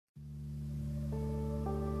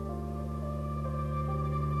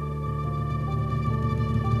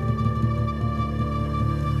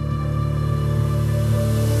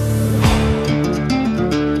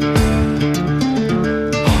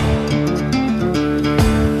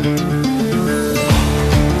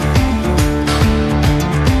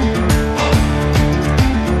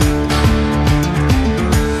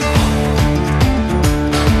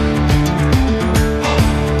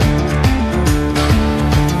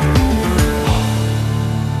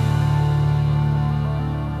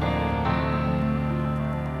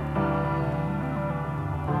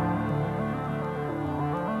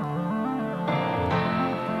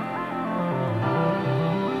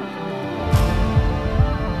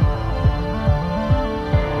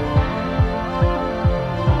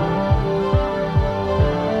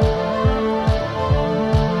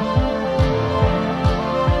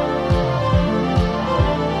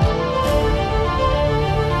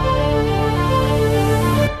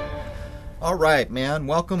right, man.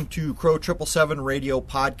 Welcome to Crow 777 Radio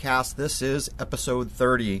Podcast. This is episode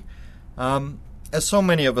 30. As so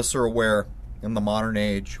many of us are aware, in the modern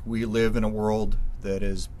age, we live in a world that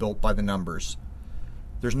is built by the numbers.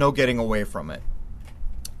 There's no getting away from it.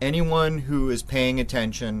 Anyone who is paying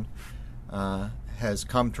attention has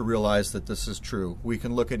come to realize that this is true. We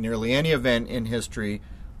can look at nearly any event in history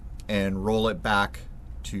and roll it back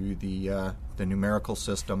to the numerical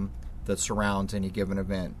system that surrounds any given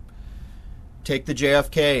event. Take the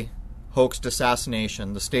JFK hoaxed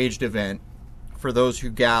assassination, the staged event. For those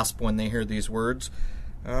who gasp when they hear these words,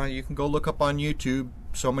 you can go look up on YouTube.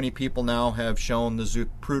 So many people now have shown the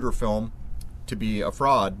Epi030 film to be a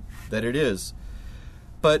fraud, that it is.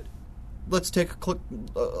 But let's take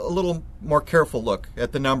a little more careful look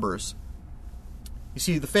at the numbers. You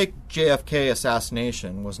see, the fake JFK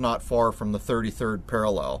assassination was not far from the 33rd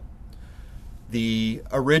parallel. The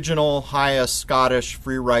original highest Scottish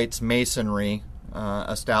free rights masonry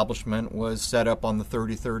establishment was set up on the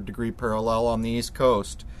 33rd degree parallel on the East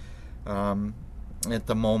Coast. At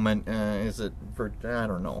the moment, is it, I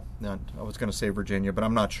don't know. I was going to say Virginia, but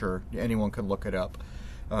I'm not sure. Anyone can look it up.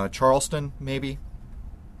 Charleston, maybe?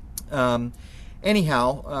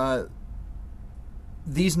 Anyhow,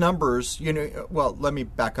 these numbers, well, let me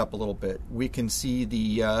back up a little bit. We can see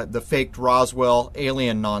the faked Roswell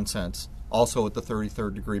alien nonsense, also at the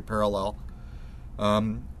 33rd degree parallel.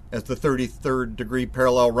 As the 33rd degree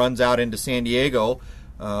parallel runs out into San Diego,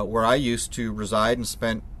 where I used to reside and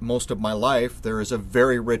spent most of my life, there is a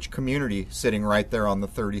very rich community sitting right there on the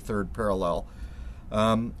 33rd parallel.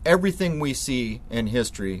 Everything we see in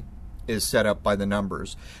history is set up by the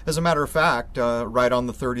numbers. As a matter of fact, right on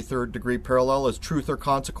the 33rd degree parallel is Truth or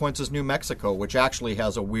Consequences, New Mexico, which actually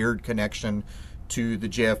has a weird connection to the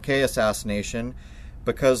JFK assassination,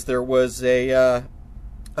 because there was a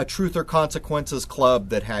Truth or Consequences club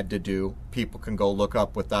that had to do. People can go look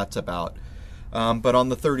up what that's about. But on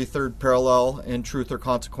the 33rd parallel in Truth or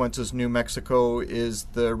Consequences, New Mexico, is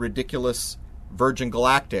the ridiculous Virgin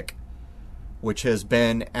Galactic, which has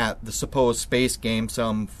been at the supposed space game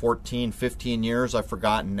some 14, 15 years, I've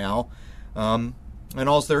forgotten now. And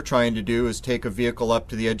all they're trying to do is take a vehicle up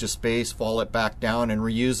to the edge of space, fall it back down, and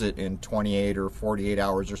reuse it in 28 or 48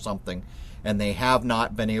 hours or something. And they have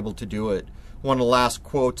not been able to do it. One of the last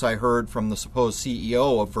quotes I heard from the supposed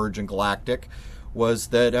CEO of Virgin Galactic was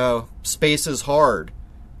that space is hard.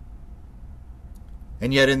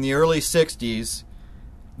 And yet in the early 60s,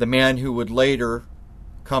 the man who would later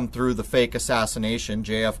come through the fake assassination,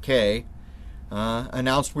 JFK,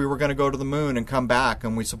 announced we were going to go to the moon and come back,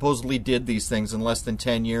 and we supposedly did these things in less than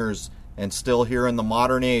 10 years, and still here in the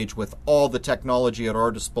modern age, with all the technology at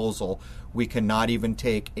our disposal, we cannot even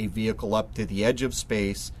take a vehicle up to the edge of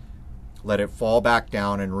space, let it fall back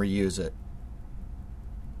down, and reuse it.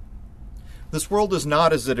 This world is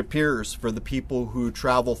not as it appears for the people who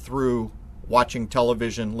travel through watching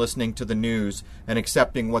television, listening to the news, and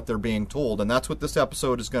accepting what they're being told. And that's what this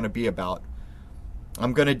episode is going to be about.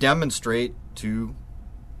 I'm going to demonstrate to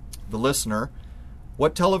the listener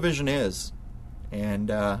what television is.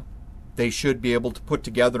 And they should be able to put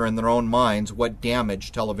together in their own minds what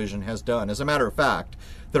damage television has done. As a matter of fact,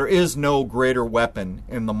 there is no greater weapon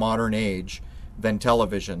in the modern age than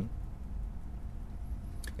television.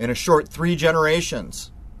 In a short 3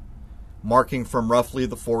 generations, marking from roughly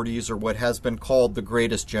the 40s, or what has been called the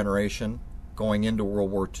greatest generation, going into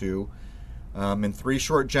World War II, in 3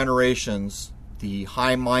 short generations, the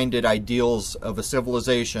high-minded ideals of a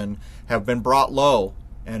civilization have been brought low,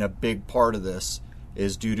 and a big part of this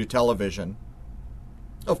is due to television.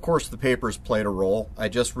 Of course, the papers played a role. I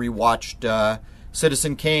just rewatched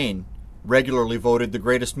Citizen Kane, regularly voted the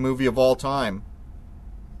greatest movie of all time.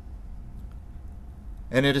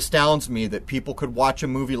 And it astounds me that people could watch a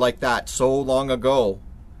movie like that so long ago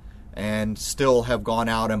and still have gone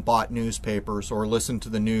out and bought newspapers or listened to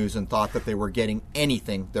the news and thought that they were getting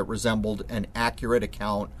anything that resembled an accurate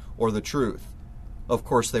account or the truth. Of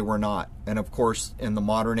course they were not. And of course, in the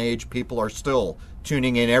modern age, people are still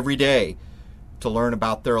tuning in every day to learn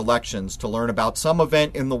about their elections, to learn about some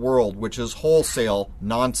event in the world which is wholesale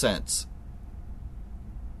nonsense.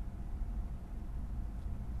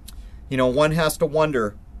 One has to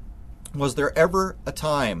wonder, was there ever a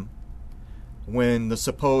time when the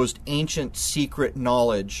supposed ancient secret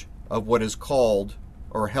knowledge of what is called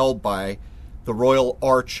or held by the Royal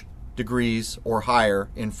Arch degrees or higher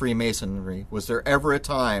in Freemasonry, was there ever a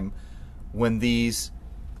time when these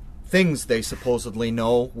things they supposedly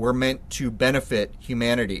know were meant to benefit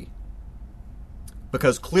humanity?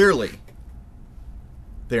 Because clearly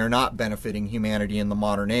they are not benefiting humanity in the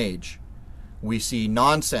modern age. We see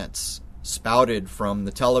nonsense spouted from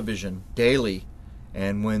the television daily.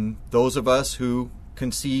 And when those of us who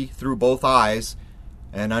can see through both eyes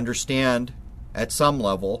and understand at some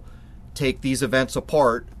level take these events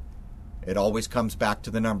apart, it always comes back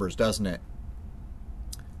to the numbers, doesn't it?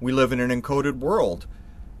 We live in an encoded world.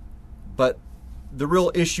 But the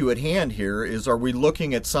real issue at hand here is, are we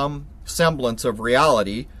looking at some semblance of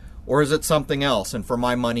reality, or is it something else? And for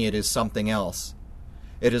my money, it is something else.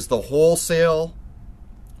 It is the wholesale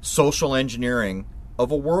social engineering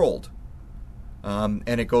of a world. And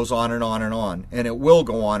it goes on and on and on. And it will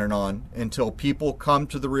go on and on until people come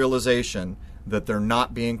to the realization that they're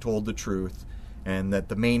not being told the truth, and that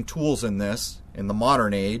the main tools in this, in the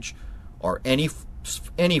modern age, are any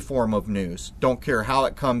form of news. Don't care how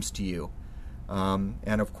it comes to you.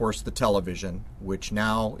 And of course the television, which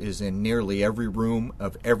now is in nearly every room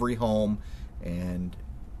of every home. And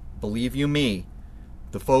believe you me,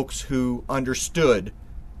 the folks who understood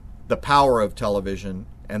the power of television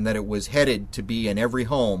and that it was headed to be in every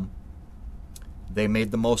home, they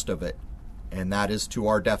made the most of it. And that is to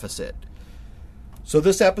our deficit. So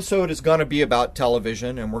this episode is going to be about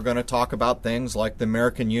television, and we're going to talk about things like the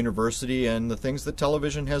American University and the things that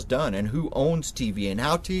television has done, and who owns TV, and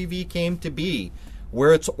how TV came to be,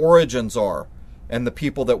 where its origins are, and the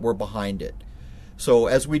people that were behind it. So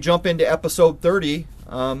as we jump into episode 30,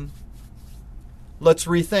 let's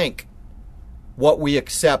rethink what we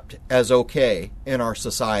accept as okay in our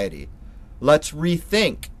society. Let's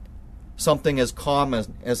rethink something as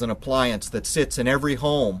common as an appliance that sits in every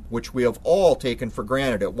home, which we have all taken for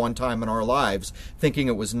granted at one time in our lives, thinking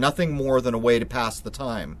it was nothing more than a way to pass the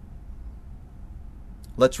time.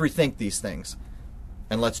 Let's rethink these things,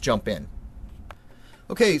 and let's jump in.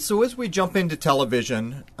 Okay, so as we jump into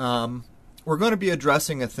television, we're going to be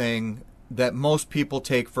addressing a thing that most people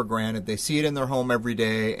take for granted. They see it in their home every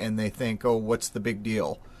day, and they think, oh, what's the big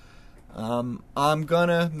deal? I'm going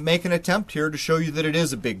to make an attempt here to show you that it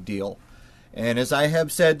is a big deal. And as I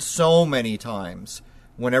have said so many times,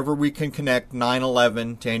 whenever we can connect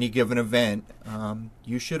 9/11 to any given event,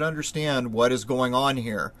 you should understand what is going on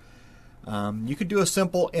here. You could do a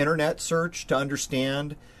simple internet search to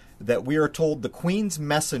understand that we are told the Queen's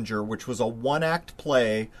Messenger, which was a one-act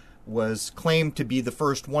play, was claimed to be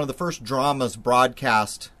one of the first dramas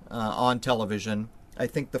broadcast on television. I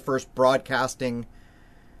think the first broadcasting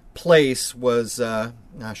place was, I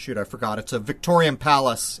forgot. It's a Victorian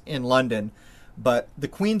Palace in London. But the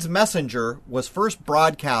Queen's Messenger was first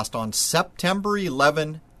broadcast on September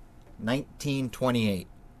 11, 1928.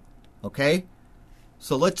 Okay?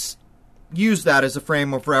 So let's use that as a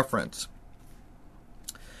frame of reference.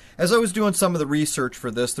 As I was doing some of the research for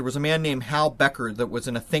this, there was a man named Hal Becker that was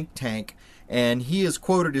in a think tank, and he is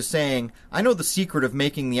quoted as saying, "I know the secret of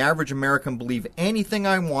making the average American believe anything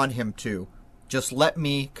I want him to. Just let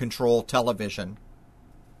me control television."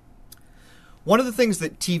 One of the things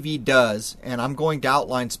that TV does, and I'm going to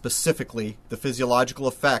outline specifically the physiological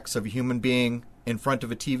effects of a human being in front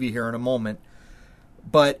of a TV here in a moment,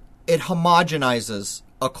 but it homogenizes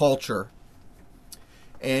a culture.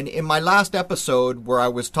 And in my last episode, where I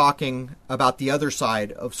was talking about the other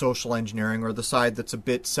side of social engineering, or the side that's a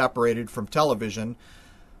bit separated from television,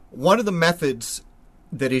 one of the methods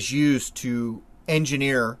that is used to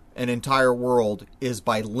engineer an entire world is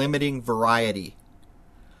by limiting variety.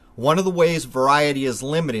 One of the ways variety is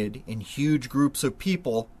limited in huge groups of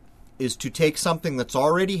people is to take something that's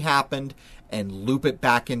already happened and loop it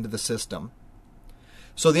back into the system.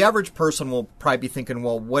 So the average person will probably be thinking,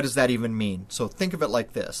 well, what does that even mean? So think of it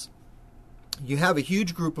like this. You have a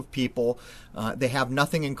huge group of people. They have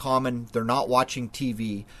nothing in common. They're not watching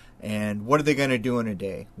TV. And what are they going to do in a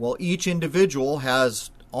day? Well, each individual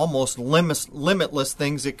has almost limitless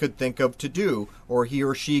things it could think of to do, or he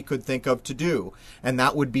or she could think of to do. And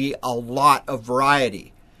that would be a lot of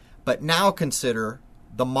variety. But now consider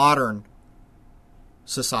the modern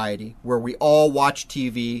society where we all watch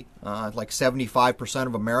TV, like 75%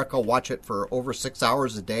 of America watch it for over 6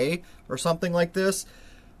 hours a day or something like this.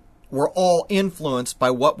 We're all influenced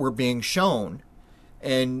by what we're being shown.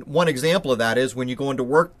 And one example of that is when you go into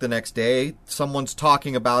work the next day, someone's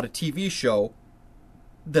talking about a TV show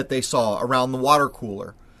that they saw around the water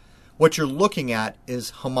cooler. What you're looking at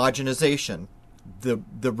is homogenization,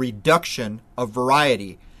 the reduction of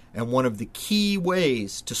variety. And one of the key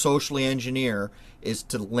ways to socially engineer is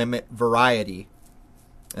to limit variety.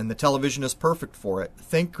 And the television is perfect for it.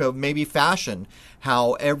 Think of maybe fashion,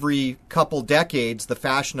 how every couple decades the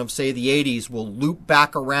fashion of, say, the 80s will loop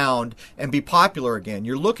back around and be popular again.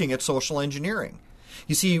 You're looking at social engineering.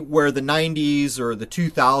 You see where the 90s or the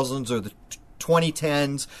 2000s or the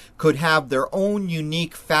 2010s could have their own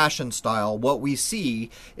unique fashion style. What we see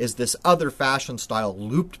is this other fashion style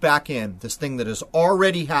looped back in, this thing that is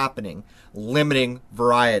already happening, limiting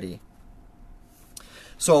variety.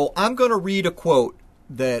 So I'm going to read a quote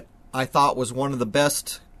that I thought was one of the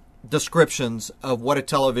best descriptions of what a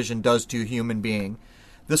television does to a human being.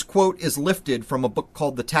 This quote is lifted from a book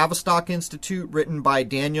called The Tavistock Institute, written by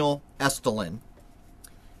Daniel Estelin.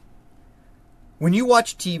 When you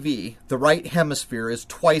watch TV, the right hemisphere is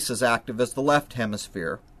twice as active as the left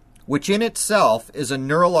hemisphere, which in itself is a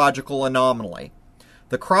neurological anomaly.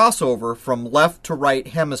 The crossover from left to right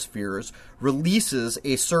hemispheres releases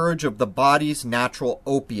a surge of the body's natural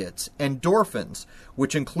opiates, endorphins,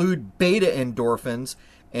 which include beta endorphins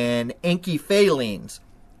and enkephalines.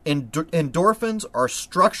 Endorphins are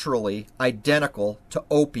structurally identical to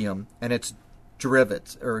opium and its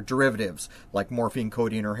derivatives like morphine,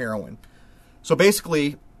 codeine, or heroin. So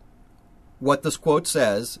basically, what this quote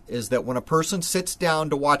says is that when a person sits down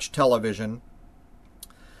to watch television,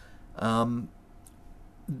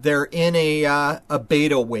 they're in a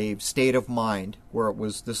beta wave state of mind, where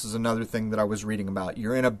this is another thing that I was reading about.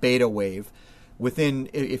 You're in a beta wave.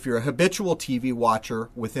 If you're a habitual TV watcher,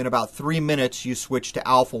 within about 3 minutes you switch to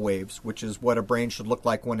alpha waves, which is what a brain should look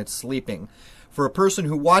like when it's sleeping. For a person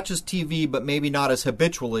who watches TV but maybe not as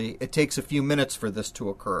habitually, it takes a few minutes for this to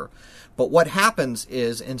occur. But what happens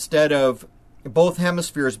is, instead of both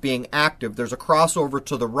hemispheres being active, there's a crossover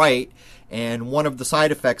to the right, and one of the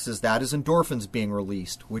side effects is endorphins being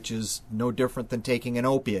released, which is no different than taking an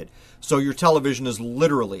opiate. So your television is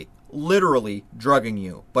literally drugging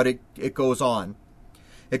you. But it goes on.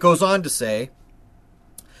 It goes on to say,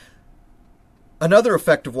 another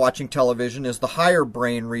effect of watching television is the higher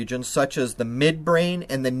brain regions, such as the midbrain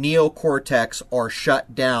and the neocortex, are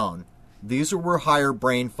shut down. These are where higher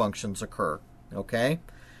brain functions occur. Okay?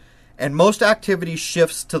 And most activity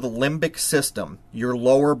shifts to the limbic system, your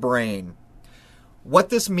lower brain. What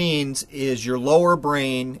this means is your lower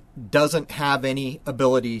brain doesn't have any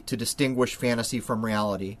ability to distinguish fantasy from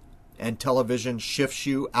reality. And television shifts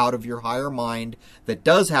you out of your higher mind that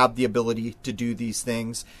does have the ability to do these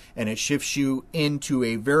things, and it shifts you into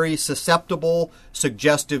a very susceptible,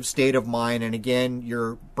 suggestive state of mind. And again,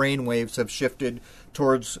 your brain waves have shifted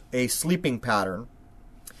towards a sleeping pattern.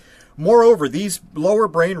 Moreover, these lower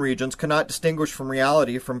brain regions cannot distinguish from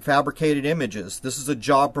reality from fabricated images. This is a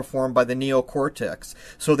job performed by the neocortex.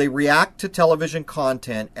 So they react to television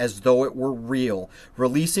content as though it were real,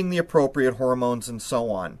 releasing the appropriate hormones and so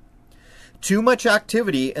on. Too much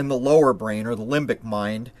activity in the lower brain, or the limbic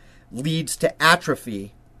mind, leads to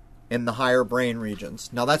atrophy in the higher brain regions.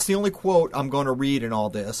 Now, that's the only quote I'm going to read in all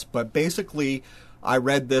this, but basically I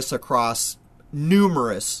read this across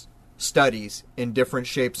numerous studies in different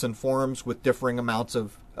shapes and forms with differing amounts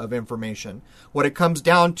of information. What it comes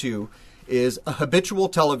down to is a habitual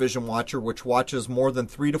television watcher, which watches more than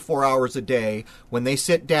 3 to 4 hours a day, when they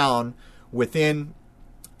sit down, within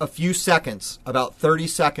a few seconds, about 30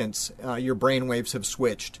 seconds, your brain waves have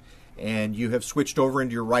switched, and you have switched over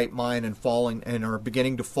into your right mind and are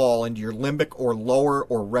beginning to fall into your limbic or lower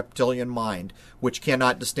or reptilian mind, which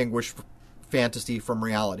cannot distinguish fantasy from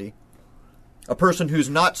reality. A person who's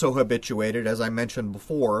not so habituated, as I mentioned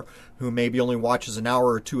before, who maybe only watches an hour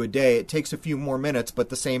or two a day, it takes a few more minutes, but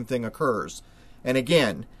the same thing occurs. And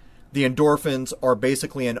again, the endorphins are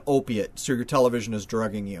basically an opiate, so your television is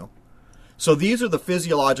drugging you. So these are the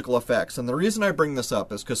physiological effects. And the reason I bring this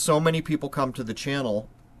up is because so many people come to the channel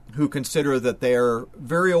who consider that they're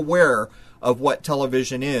very aware of what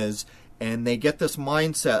television is, and they get this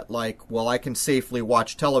mindset like, well, I can safely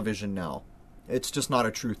watch television now. It's just not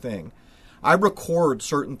a true thing. I record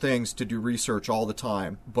certain things to do research all the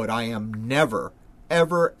time, but I am never,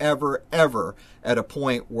 ever, ever, ever at a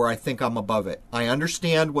point where I think I'm above it. I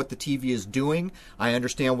understand what the TV is doing. I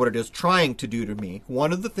understand what it is trying to do to me.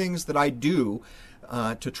 One of the things that I do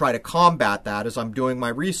to try to combat that as I'm doing my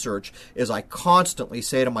research is I constantly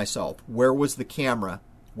say to myself, where was the camera?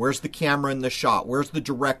 Where's the camera in the shot? Where's the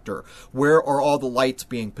director? Where are all the lights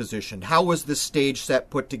being positioned? How was this stage set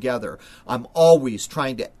put together? I'm always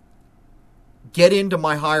trying to get into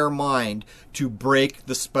my higher mind to break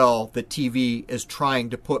the spell that TV is trying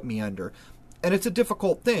to put me under. And it's a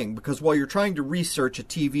difficult thing, because while you're trying to research a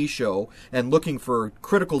TV show and looking for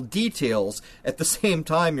critical details, at the same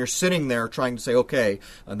time you're sitting there trying to say, okay,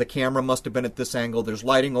 the camera must have been at this angle, there's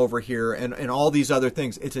lighting over here, and all these other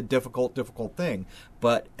things. It's a difficult thing.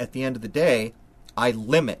 But at the end of the day, I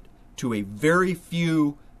limit to a very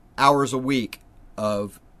few hours a week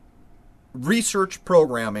of research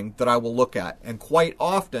programming that I will look at. And quite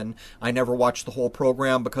often, I never watch the whole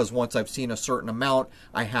program because once I've seen a certain amount,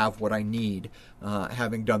 I have what I need,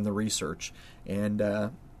 having done the research.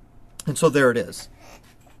 And so there it is.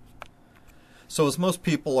 So as most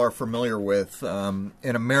people are familiar with,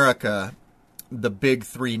 in America, the big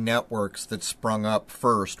three networks that sprung up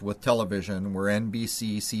first with television were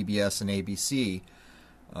NBC, CBS, and ABC.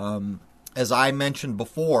 As I mentioned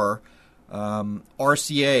before,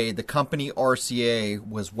 RCA, the company RCA,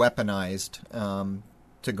 was weaponized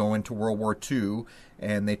to go into World War II,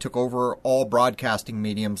 and they took over all broadcasting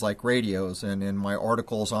mediums like radios. And in my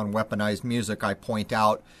articles on weaponized music, I point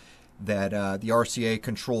out that the RCA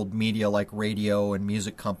controlled media like radio and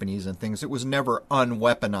music companies and things. It was never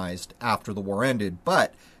unweaponized after the war ended,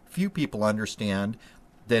 but few people understand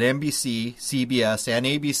that NBC, CBS, and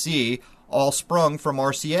ABC all sprung from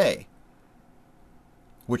RCA,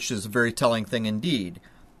 which is a very telling thing indeed.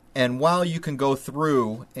 And while you can go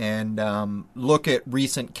through and look at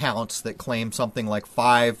recent counts that claim something like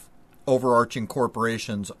 5 overarching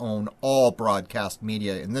corporations own all broadcast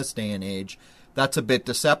media in this day and age, that's a bit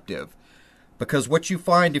deceptive. Because what you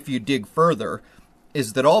find if you dig further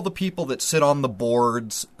is that all the people that sit on the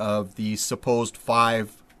boards of these supposed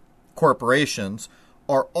 5 corporations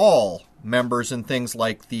are all members in things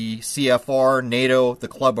like the CFR, NATO, the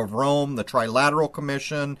Club of Rome, the Trilateral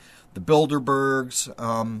Commission, the Bilderbergs,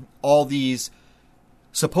 all these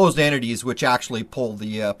supposed entities which actually pull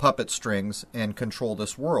the puppet strings and control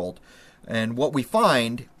this world. And what we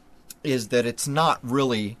find is that it's not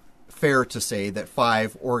really fair to say that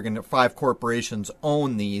 5 corporations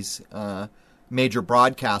own these major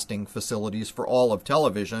broadcasting facilities for all of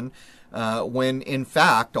television, when in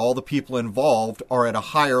fact all the people involved are at a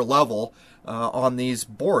higher level on these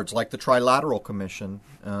boards, like the Trilateral Commission.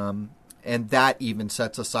 And that even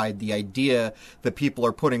sets aside the idea that people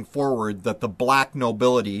are putting forward that the black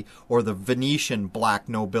nobility, or the Venetian black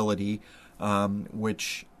nobility,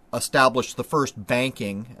 which established the first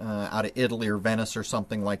banking out of Italy or Venice or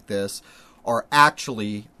something like this, are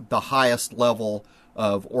actually the highest level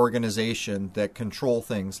of organization that control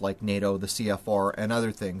things like NATO, the CFR, and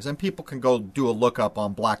other things. And people can go do a lookup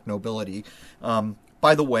on black nobility.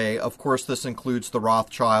 By the way, of course, this includes the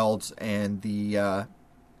Rothschilds and the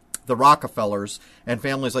Rockefellers and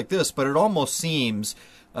families like this, but it almost seems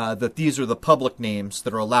that these are the public names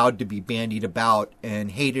that are allowed to be bandied about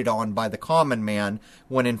and hated on by the common man,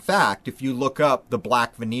 when in fact, if you look up the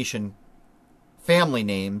black Venetian family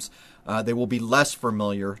names, they will be less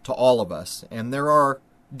familiar to all of us. And there are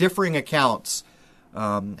differing accounts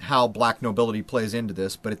how black nobility plays into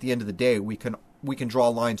this, but at the end of the day, we can draw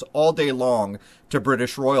lines all day long to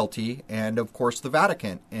British royalty and, of course, the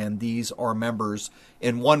Vatican. And these are members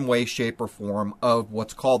in one way, shape, or form of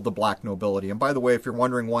what's called the black nobility. And by the way, if you're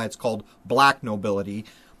wondering why it's called black nobility,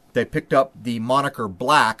 they picked up the moniker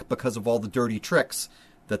black because of all the dirty tricks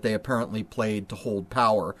that they apparently played to hold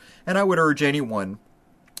power. And I would urge anyone,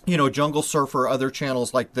 Jungle Surfer, other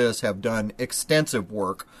channels like this have done extensive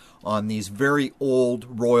work on these very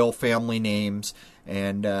old royal family names.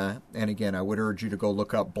 And again, I would urge you to go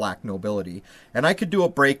look up black nobility. And I could do a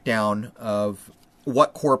breakdown of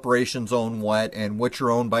what corporations own what and which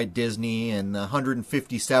are owned by Disney and the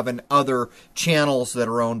 157 other channels that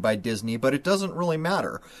are owned by Disney, but it doesn't really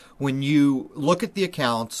matter. When you look at the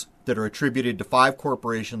accounts that are attributed to 5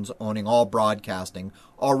 corporations owning all broadcasting,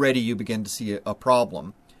 already you begin to see a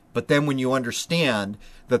problem. But then when you understand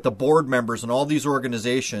that the board members in all these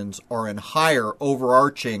organizations are in higher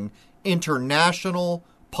overarching international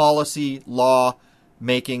policy, law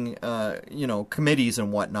making, committees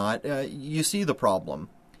and whatnot, you see the problem.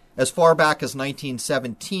 As far back as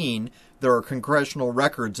 1917, there are congressional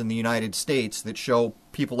records in the United States that show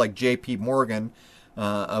people like J.P. Morgan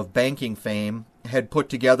of banking fame had put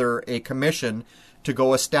together a commission to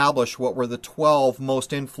go establish what were the 12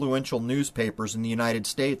 most influential newspapers in the United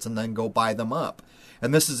States and then go buy them up.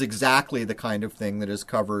 And this is exactly the kind of thing that is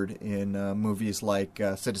covered in movies like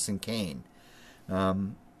Citizen Kane.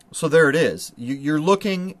 So there it is. You're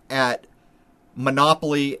looking at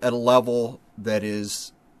monopoly at a level that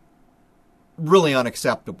is really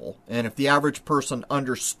unacceptable. And if the average person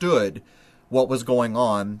understood what was going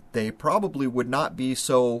on, they probably would not be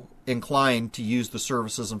so inclined to use the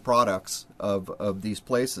services and products of these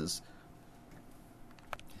places.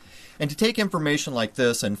 And to take information like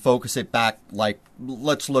this and focus it back, like,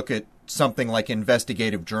 let's look at something like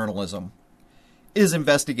investigative journalism. Is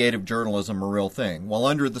investigative journalism a real thing? Well,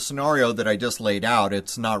 under the scenario that I just laid out,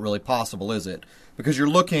 it's not really possible, is it? Because you're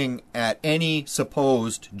looking at any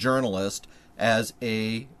supposed journalist as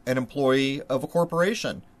an employee of a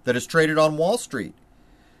corporation that is traded on Wall Street.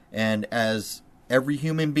 And as every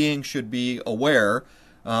human being should be aware,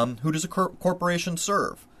 who does a corporation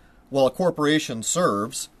serve? Well, a corporation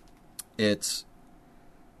serves its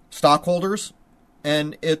stockholders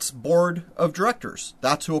and its board of directors.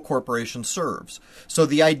 That's who a corporation serves. So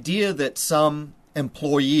the idea that some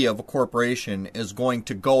employee of a corporation is going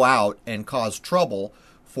to go out and cause trouble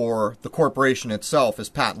for the corporation itself is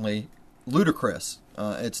patently ludicrous.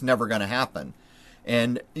 It's never going to happen.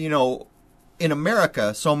 And, in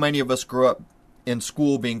America, so many of us grew up in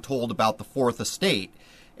school being told about the Fourth Estate.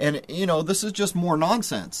 And, this is just more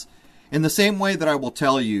nonsense. In the same way that I will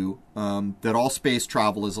tell you that all space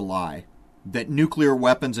travel is a lie, that nuclear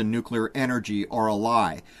weapons and nuclear energy are a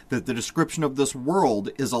lie, that the description of this world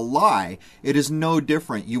is a lie, it is no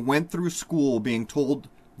different. You went through school being told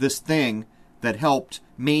this thing that helped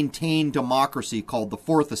maintain democracy called the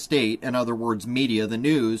Fourth Estate, in other words, media, the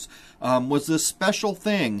news, was this special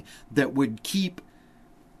thing that would keep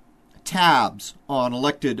tabs on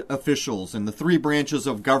elected officials and the three branches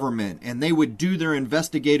of government, and they would do their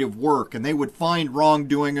investigative work, and they would find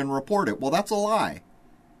wrongdoing and report it. Well, that's a lie.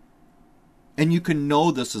 And you can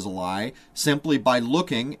know this is a lie simply by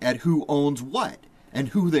looking at who owns what and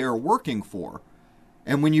who they are working for.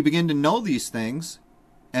 And when you begin to know these things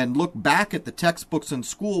and look back at the textbooks in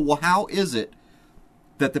school, well, how is it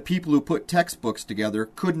that the people who put textbooks together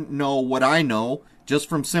couldn't know what I know just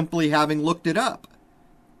from simply having looked it up?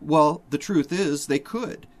 Well, the truth is they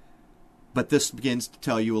could. But this begins to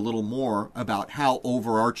tell you a little more about how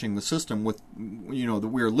overarching the system with, that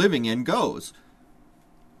we're living in goes.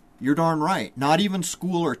 You're darn right. Not even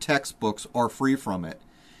school or textbooks are free from it.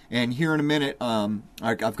 And here in a minute,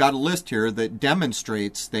 I've got a list here that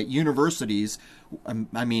demonstrates that universities,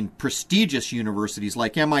 prestigious universities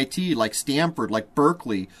like MIT, like Stanford, like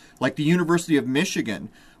Berkeley, like the University of Michigan,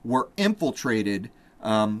 were infiltrated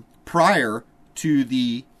prior to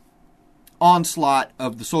the onslaught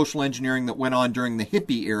of the social engineering that went on during the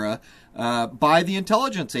hippie era by the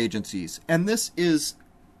intelligence agencies. And this is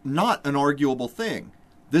not an arguable thing.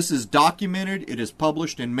 This is documented. It is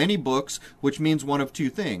published in many books, which means one of two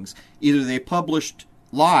things. Either they published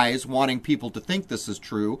lies wanting people to think this is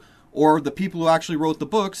true, or the people who actually wrote the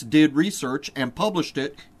books did research and published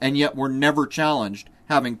it, and yet were never challenged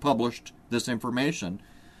having published this information.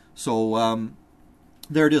 So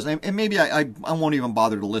there it is. And maybe I won't even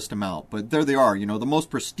bother to list them out, but there they are. The most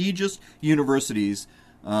prestigious universities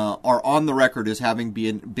are on the record as having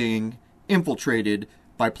being infiltrated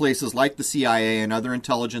by places like the CIA and other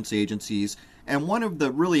intelligence agencies. And one of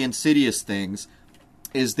the really insidious things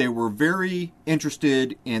is they were very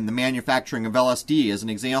interested in the manufacturing of LSD, as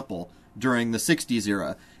an example, during the 60s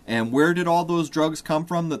era. And where did all those drugs come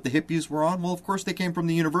from that the hippies were on? Well, of course, they came from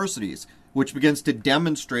the universities, which begins to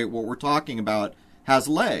demonstrate what we're talking about has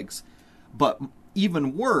legs. But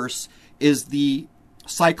even worse is the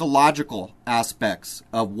psychological aspects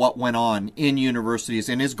of what went on in universities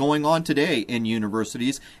and is going on today in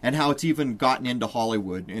universities, and how it's even gotten into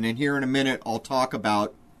Hollywood. And in here in a minute, I'll talk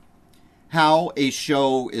about how a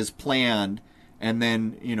show is planned and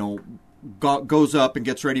then, goes up and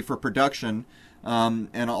gets ready for production. And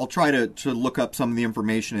I'll try to look up some of the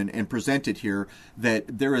information and present it here,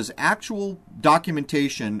 that there is actual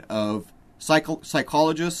documentation of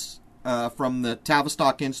psychologists from the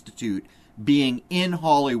Tavistock Institute being in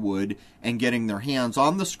Hollywood and getting their hands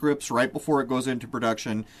on the scripts right before it goes into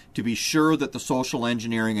production to be sure that the social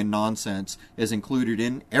engineering and nonsense is included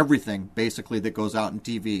in everything, basically, that goes out in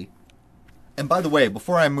TV. And by the way,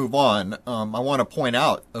 before I move on, I want to point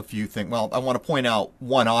out a few things. Well, I want to point out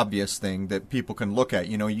one obvious thing that people can look at.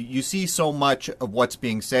 You see so much of what's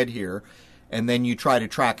being said here, and then you try to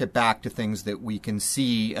track it back to things that we can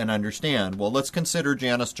see and understand. Well, let's consider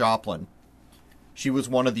Janis Joplin. She was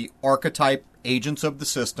one of the archetype agents of the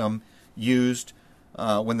system used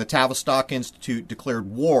when the Tavistock Institute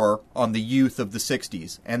declared war on the youth of the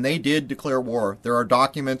 60s. And they did declare war. There are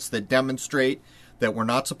documents that demonstrate that we're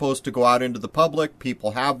not supposed to go out into the public.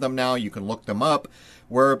 People have them now. You can look them up,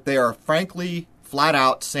 where they are frankly flat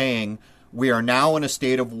out saying we are now in a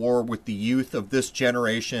state of war with the youth of this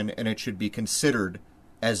generation, and it should be considered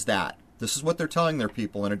as that. This is what they're telling their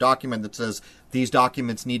people in a document that says these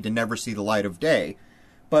documents need to never see the light of day.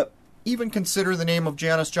 But even consider the name of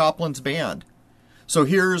Janis Joplin's band. So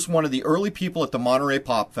here's one of the early people at the Monterey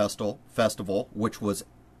Pop Festival, which has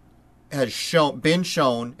been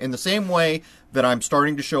shown in the same way that I'm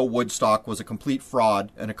starting to show Woodstock was a complete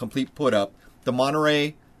fraud and a complete put-up. The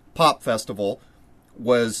Monterey Pop Festival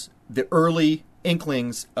was the early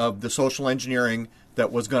inklings of the social engineering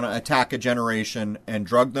that was going to attack a generation and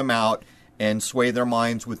drug them out and sway their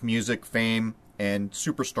minds with music, fame, and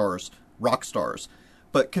superstars, rock stars.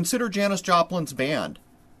 But consider Janis Joplin's band,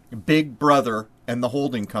 Big Brother and the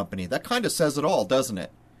Holding Company. That kind of says it all, doesn't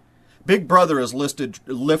it? Big Brother is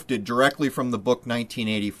lifted directly from the book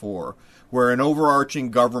 1984, where an overarching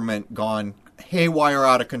government gone haywire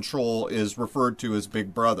out of control is referred to as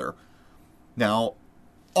Big Brother. Now,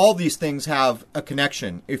 all these things have a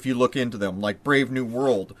connection if you look into them. Like Brave New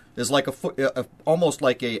World is like almost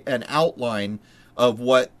like an outline of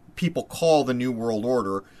what people call the New World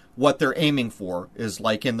Order. What they're aiming for is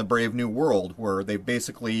like in the Brave New World, where they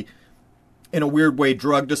basically, in a weird way,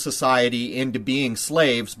 drugged a society into being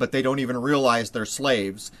slaves, but they don't even realize they're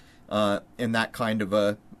slaves in that kind of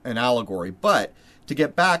an allegory. But to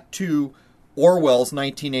get back to Orwell's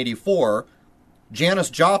 1984, Janis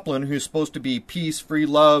Joplin, who's supposed to be peace, free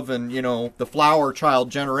love, and, the flower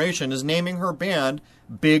child generation, is naming her band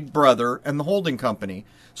Big Brother and the Holding Company.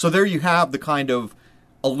 So there you have the kind of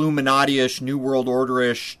Illuminati-ish, New World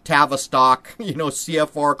Order-ish, Tavistock,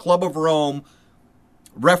 CFR, Club of Rome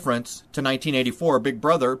reference to 1984, Big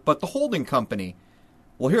Brother, but the Holding Company.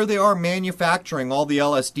 Well, here they are manufacturing all the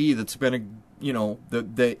LSD that's been,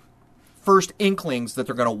 the first inklings that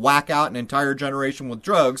they're going to whack out an entire generation with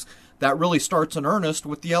drugs. That really starts in earnest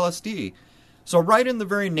with the LSD. So right in the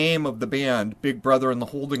very name of the band, Big Brother and the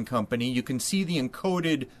Holding Company, you can see the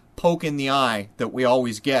encoded poke in the eye that we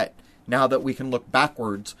always get now that we can look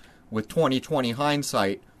backwards with 20/20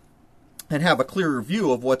 hindsight and have a clearer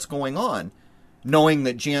view of what's going on, knowing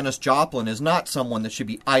that Janis Joplin is not someone that should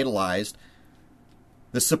be idolized.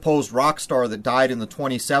 The supposed rock star that died in the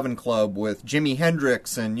 27 Club with Jimi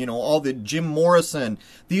Hendrix and, all the Jim Morrison,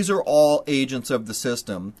 these are all agents of the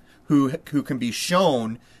system who can be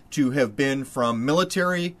shown to have been from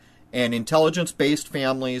military and intelligence-based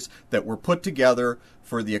families that were put together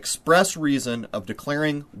for the express reason of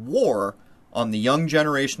declaring war on the young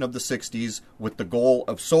generation of the 60s with the goal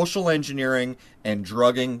of social engineering and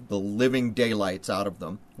drugging the living daylights out of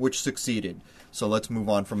them, which succeeded. So let's move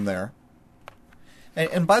on from there.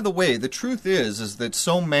 And by the way, the truth is that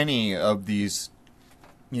so many of these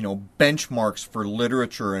benchmarks for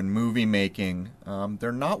literature and movie making,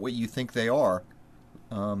 they're not what you think they are.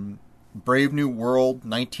 Brave New World,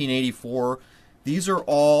 1984, these are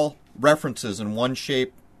all references in one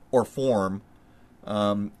shape or form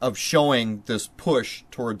of showing this push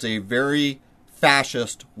towards a very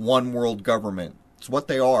fascist one-world government. It's what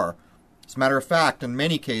they are. As a matter of fact, in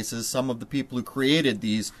many cases, some of the people who created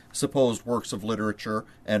these supposed works of literature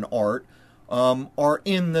and art are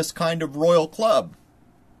in this kind of royal club.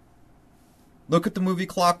 Look at the movie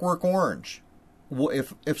Clockwork Orange.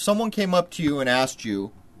 If someone came up to you and asked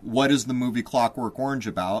you, what is the movie Clockwork Orange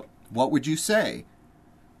about, what would you say?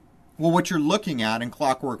 Well, what you're looking at in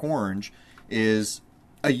Clockwork Orange is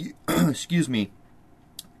a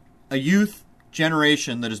youth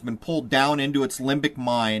generation that has been pulled down into its limbic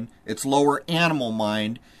mind, its lower animal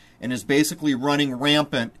mind, and is basically running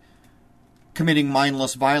rampant, committing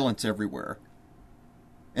mindless violence everywhere.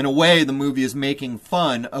 In a way, the movie is making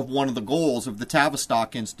fun of one of the goals of the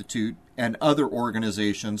Tavistock Institute and other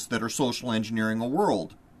organizations that are social engineering a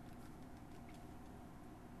world.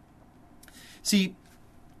 See,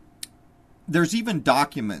 there's even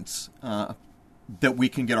documents that we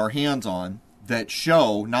can get our hands on that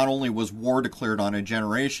show not only was war declared on a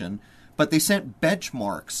generation, but they sent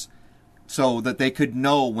benchmarks so that they could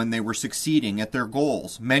know when they were succeeding at their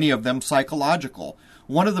goals, many of them psychological.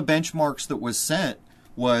 One of the benchmarks that was sent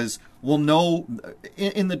was, we'll know,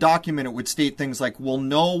 in the document it would state things like, we'll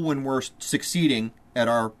know when we're succeeding at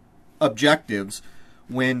our objectives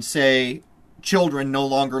when, say, children no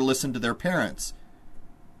longer listen to their parents.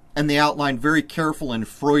 And they outlined very careful and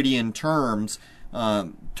Freudian terms,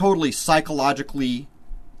 totally psychologically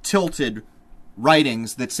tilted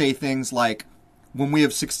writings that say things like, when we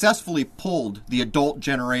have successfully pulled the adult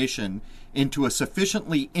generation into a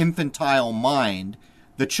sufficiently infantile mind,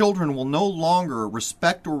 the children will no longer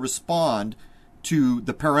respect or respond to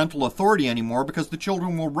the parental authority anymore because the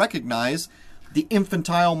children will recognize the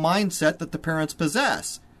infantile mindset that the parents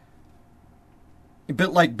possess. A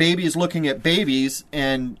bit like babies looking at babies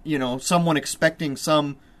and, someone expecting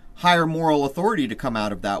some higher moral authority to come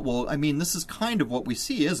out of that. Well, I mean, this is kind of what we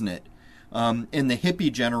see, isn't it? In the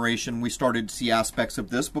hippie generation, we started to see aspects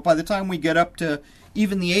of this, but by the time we get up to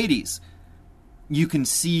even the 80s, you can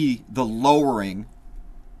see the lowering,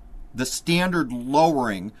 the standard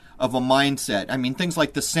lowering of a mindset. I mean, things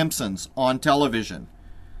like The Simpsons on television.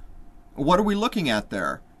 What are we looking at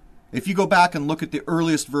there? If you go back and look at the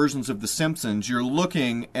earliest versions of The Simpsons, you're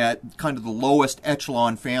looking at kind of the lowest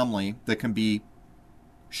echelon family that can be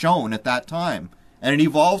shown at that time. And it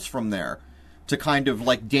evolves from there to kind of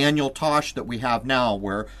like Daniel Tosh that we have now,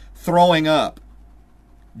 where throwing up,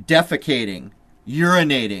 defecating,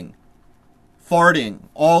 urinating, farting,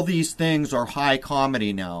 all these things are high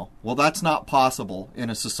comedy now. Well, that's not possible in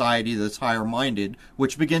a society that's higher-minded,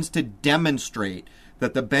 which begins to demonstrate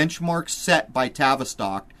that the benchmark set by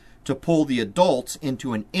Tavistock to pull the adults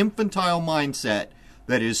into an infantile mindset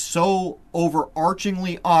that is so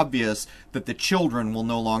overarchingly obvious that the children will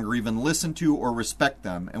no longer even listen to or respect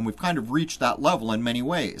them. And we've kind of reached that level in many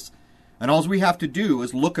ways. And all we have to do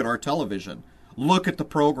is look at our television, look at the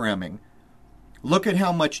programming, look at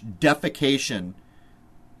how much defecation,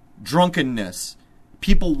 drunkenness,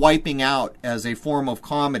 people wiping out as a form of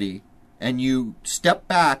comedy, and you step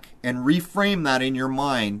back and reframe that in your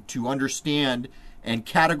mind to understand and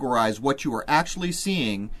categorize what you are actually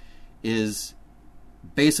seeing is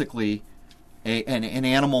basically an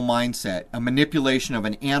animal mindset, a manipulation of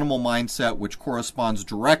an animal mindset which corresponds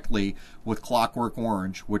directly with Clockwork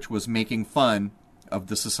Orange, which was making fun of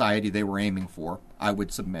the society they were aiming for, I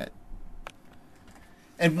would submit.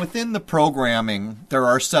 And within the programming, there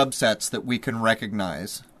are subsets that we can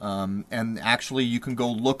recognize. And actually, you can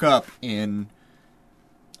go look up in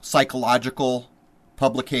psychological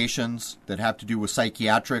publications that have to do with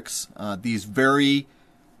psychiatrics, these very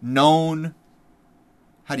known,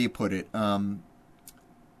 how do you put it,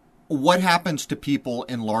 what happens to people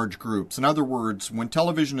in large groups. In other words, when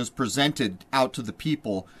television is presented out to the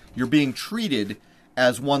people, you're being treated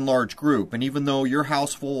as one large group. And even though your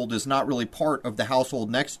household is not really part of the household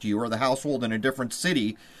next to you or the household in a different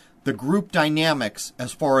city, the group dynamics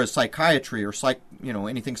as far as psychiatry or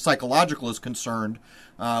anything psychological is concerned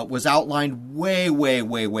was outlined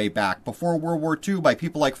way back before World War II by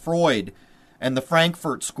people like Freud and the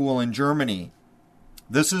Frankfurt School in Germany.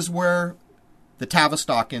 This is where the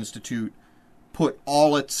Tavistock Institute put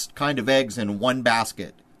all its kind of eggs in one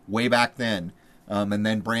basket way back then, and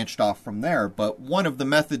then branched off from there. But one of the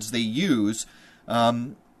methods they use,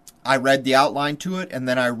 I read the outline to it, and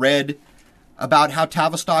then I read about how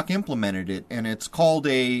Tavistock implemented it, and it's called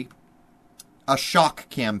a shock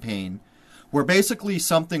campaign, where basically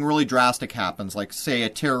something really drastic happens, like, say, a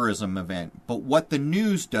terrorism event. But what the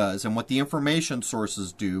news does and what the information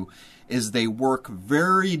sources do is they work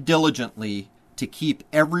very diligently to keep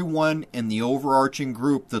everyone in the overarching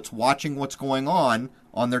group that's watching what's going on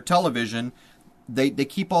their television, they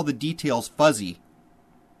keep all the details fuzzy.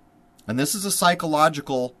 And this is a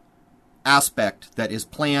psychological aspect that is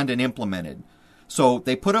planned and implemented. So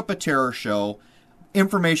they put up a terror show,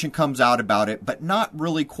 information comes out about it, but not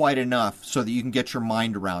really quite enough so that you can get your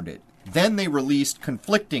mind around it. Then they released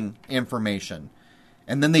conflicting information.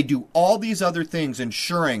 And then they do all these other things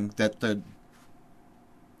ensuring that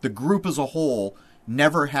the group as a whole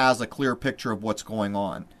never has a clear picture of what's going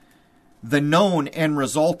on. The known end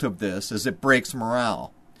result of this is it breaks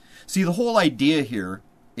morale. See, the whole idea here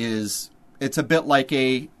is it's a bit like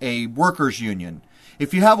a workers' union.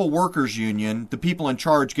 If you have a workers' union, the people in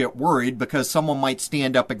charge get worried because someone might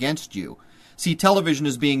stand up against you. See, television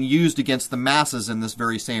is being used against the masses in this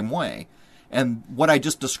very same way. And what I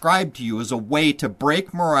just described to you is a way to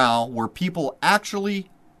break morale where people actually,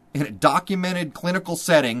 in a documented clinical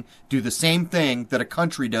setting, do the same thing that a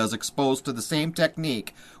country does exposed to the same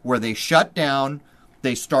technique, where they shut down,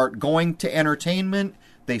 they start going to entertainment,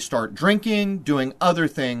 they start drinking, doing other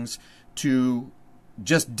things to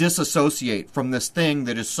just disassociate from this thing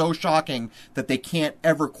that is so shocking that they can't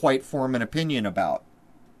ever quite form an opinion about.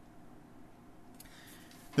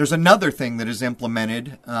 There's another thing that is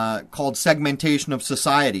implemented called segmentation of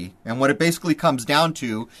society. And what it basically comes down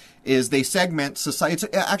to is they segment society.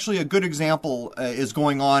 It's actually, a good example is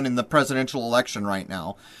going on in the presidential election right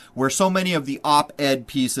now, where so many of the op-ed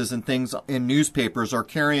pieces and things in newspapers are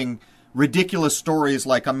carrying ridiculous stories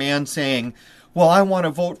like a man saying, well, I want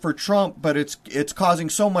to vote for Trump, but it's causing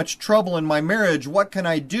so much trouble in my marriage. What can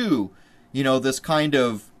I do? You know, this kind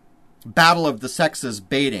of battle of the sexes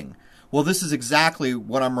baiting. Well, this is exactly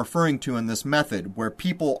what I'm referring to in this method, where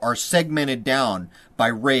people are segmented down by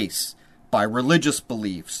race, by religious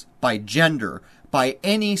beliefs, by gender, by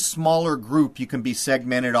any smaller group you can be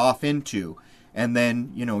segmented off into. And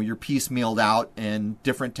then, you know, you're piecemealed out and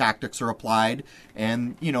different tactics are applied.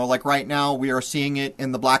 And, you know, like right now we are seeing it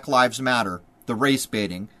in the Black Lives Matter, the race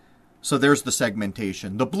baiting. So there's the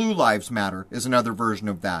segmentation. The Blue Lives Matter is another version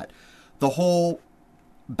of that. The whole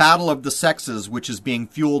battle of the sexes, which is being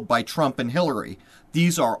fueled by Trump and Hillary.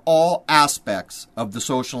 These are all aspects of the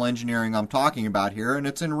social engineering I'm talking about here, and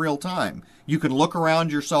it's in real time. You can look around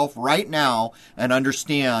yourself right now and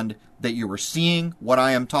understand that you are seeing what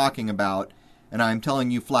I am talking about, and I'm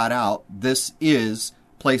telling you flat out, this is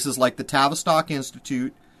places like the Tavistock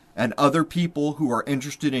Institute and other people who are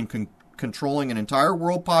interested in controlling an entire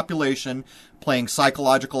world population, playing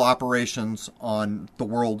psychological operations on the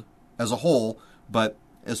world as a whole. But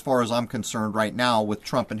as far as I'm concerned right now with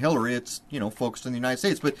Trump and Hillary, it's, focused in the United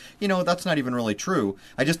States. But, that's not even really true.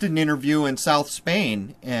 I just did an interview in South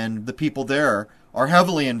Spain, and the people there are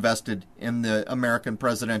heavily invested in the American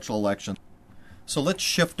presidential election. So let's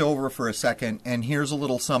shift over for a second, and here's a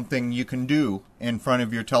little something you can do in front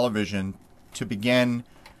of your television to begin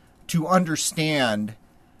to understand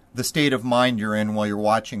the state of mind you're in while you're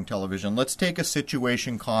watching television. Let's take a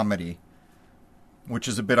situation comedy, which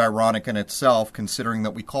is a bit ironic in itself, considering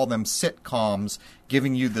that we call them sitcoms,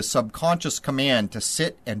 giving you the subconscious command to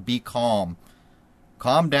sit and be calm.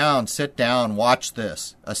 Calm down, sit down, watch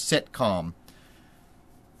this. A sitcom.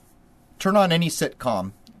 Turn on any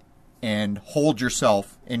sitcom and hold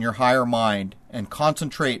yourself in your higher mind and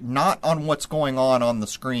concentrate not on what's going on the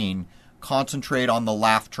screen, concentrate on the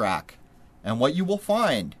laugh track. And what you will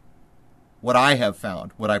find, what I have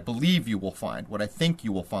found, what I believe you will find, what I think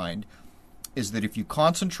you will find, is that if you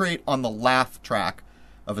concentrate on the laugh track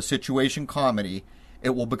of a situation comedy,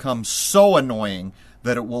 it will become so annoying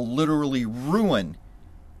that it will literally ruin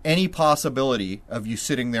any possibility of you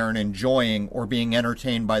sitting there and enjoying or being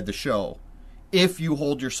entertained by the show. If you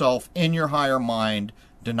hold yourself in your higher mind,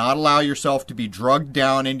 do not allow yourself to be drugged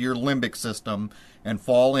down into your limbic system and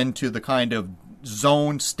fall into the kind of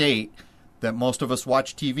zone state that most of us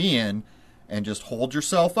watch TV in, and just hold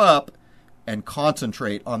yourself up and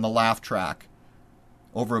concentrate on the laugh track.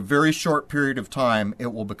 Over a very short period of time,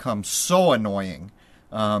 it will become so annoying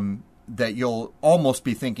that you'll almost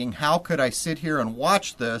be thinking, how could I sit here and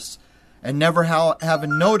watch this and never have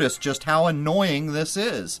noticed just how annoying this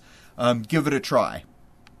is? Give it a try.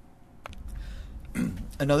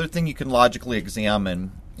 Another thing you can logically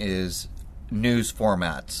examine is news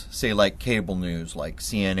formats, say like cable news, like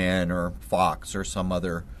CNN or Fox or some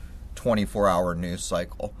other 24-hour news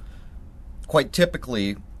cycle. Quite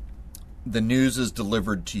typically, the news is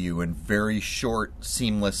delivered to you in very short,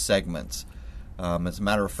 seamless segments. As a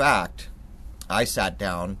matter of fact, I sat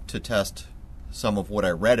down to test some of what I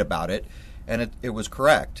read about it, and it was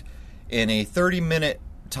correct. In a 30-minute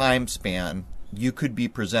time span, you could be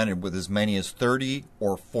presented with as many as 30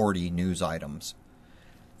 or 40 news items.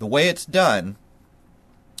 The way it's done,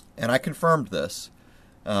 and I confirmed this,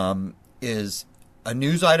 is a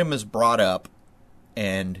news item is brought up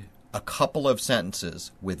and a couple of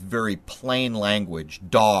sentences with very plain language,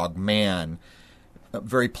 dog, man,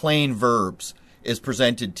 very plain verbs, is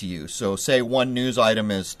presented to you. So say one news item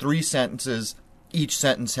is 3 sentences, each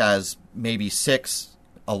sentence has maybe 6.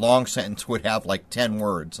 A long sentence would have like 10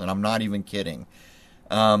 words, and I'm not even kidding.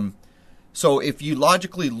 So if you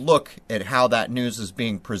logically look at how that news is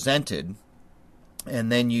being presented, and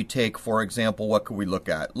then you take, for example, what could we look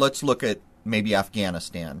at? Let's look at maybe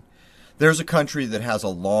Afghanistan. There's a country that has a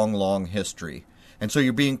long, long history. And so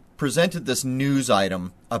you're being presented this news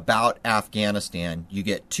item about Afghanistan. You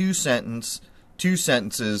get 2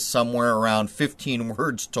 sentences, somewhere around 15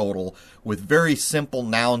 words total, with very simple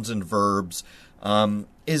nouns and verbs.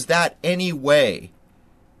 Is that any way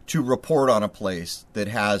to report on a place that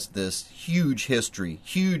has this huge history,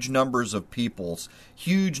 huge numbers of peoples,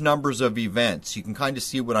 huge numbers of events? You can kind of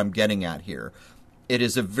see what I'm getting at here. It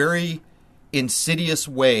is a very insidious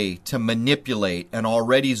way to manipulate an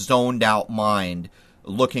already zoned out mind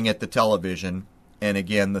looking at the television. And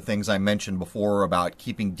again, the things I mentioned before about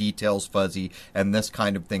keeping details fuzzy and this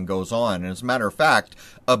kind of thing goes on. And as a matter of fact,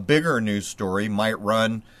 a bigger news story might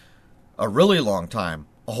run a really long time,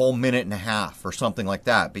 a whole minute and a half or something like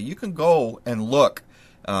that. But you can go and look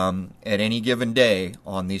at any given day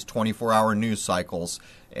on these 24-hour news cycles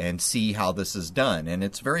and see how this is done. And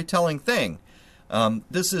it's a very telling thing.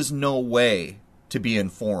 This is no way to be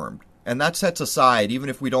informed. And that sets aside, even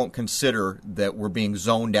if we don't consider that we're being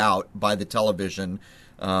zoned out by the television,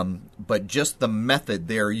 but just the method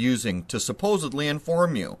they're using to supposedly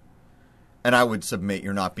inform you. And I would submit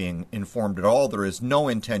you're not being informed at all. There is no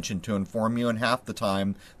intention to inform you, and half the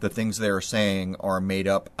time the things they are saying are made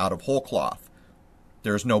up out of whole cloth.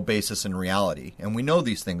 There's no basis in reality. And we know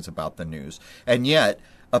these things about the news. And yet,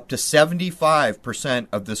 up to 75%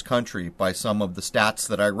 of this country, by some of the stats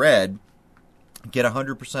that I read, get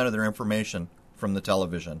 100% of their information from the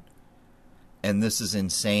television. And this is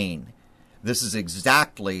insane. This is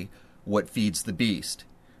exactly what feeds the beast.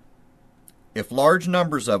 If large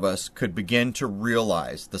numbers of us could begin to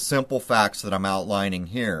realize the simple facts that I'm outlining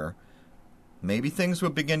here, maybe things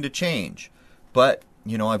would begin to change. But,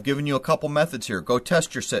 I've given you a couple methods here. Go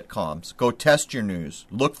test your sitcoms. Go test your news.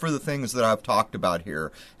 Look for the things that I've talked about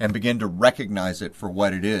here and begin to recognize it for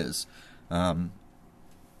what it is.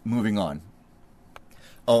 Moving on.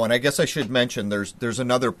 Oh, and I guess I should mention there's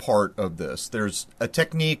another part of this. There's a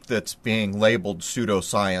technique that's being labeled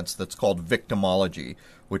pseudoscience that's called victimology,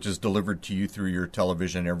 which is delivered to you through your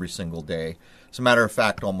television every single day. As a matter of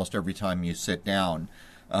fact, almost every time you sit down.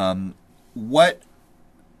 What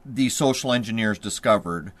the social engineers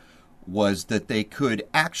discovered was that they could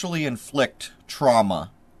actually inflict trauma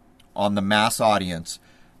on the mass audience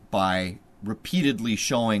by repeatedly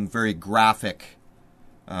showing very graphic,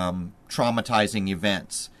 traumatizing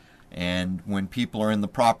events. And when people are in the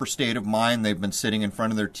proper state of mind, they've been sitting in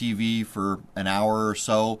front of their TV for an hour or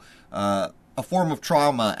so, a form of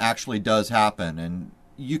trauma actually does happen. And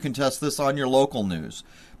you can test this on your local news.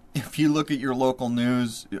 If you look at your local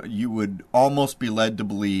news, you would almost be led to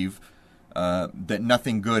believe that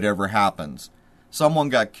nothing good ever happens. Someone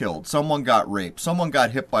got killed. Someone got raped. Someone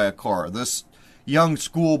got hit by a car. This young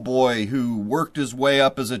schoolboy who worked his way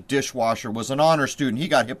up as a dishwasher was an honor student. He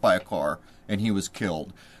got hit by a car and he was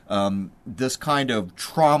killed. This kind of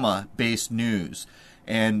trauma-based news.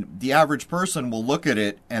 And the average person will look at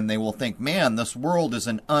it and they will think, man, this world is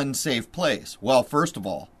an unsafe place. Well, first of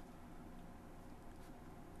all,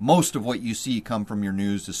 most of what you see come from your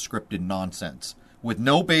news is scripted nonsense with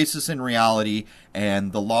no basis in reality,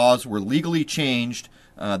 and the laws were legally changed.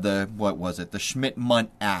 The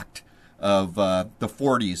Schmidt-Mundt Act of the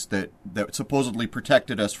 40s that supposedly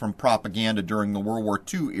protected us from propaganda during the World War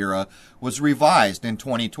II era was revised in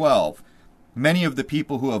 2012. Many of the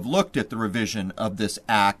people who have looked at the revision of this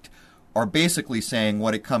act are basically saying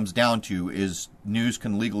what it comes down to is news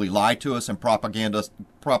can legally lie to us and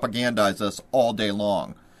propagandize us all day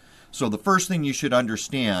long. So the first thing you should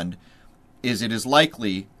understand is it is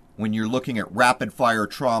likely when you're looking at rapid-fire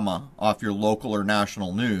trauma off your local or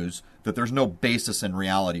national news that there's no basis in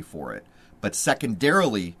reality for it. But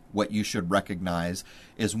secondarily, what you should recognize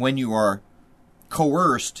is when you are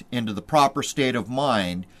coerced into the proper state of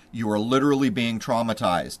mind, you are literally being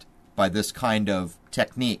traumatized by this kind of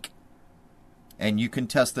technique. And you can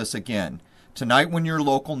test this again. Tonight when your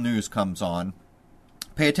local news comes on,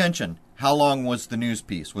 pay attention. How long was the news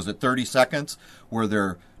piece? Was it 30 seconds? Were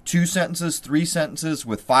there 2 sentences, 3 sentences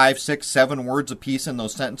with 5, 6, 7 words apiece in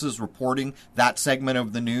those sentences reporting that segment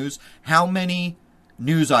of the news? How many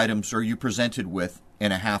news items are you presented with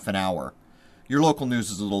in a half an hour? Your local news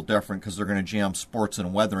is a little different because they're going to jam sports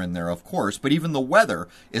and weather in there, of course, but even the weather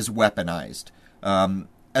is weaponized.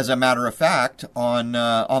 As a matter of fact, on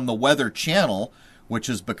the Weather Channel, which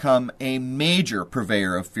has become a major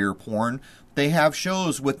purveyor of fear porn, they have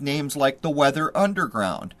shows with names like the Weather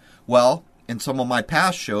Underground. Well, in some of my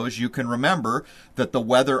past shows, you can remember that the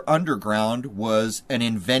Weather Underground was an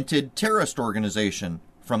invented terrorist organization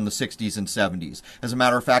from the 60s and 70s. As a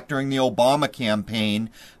matter of fact, during the Obama campaign,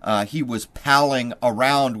 he was palling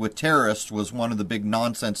around with terrorists was one of the big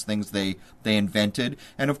nonsense things they invented.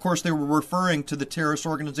 And of course, they were referring to the terrorist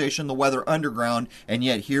organization, the Weather Underground, and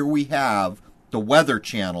yet here we have the Weather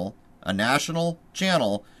Channel, a national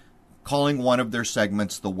channel, calling one of their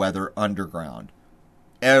segments the Weather Underground.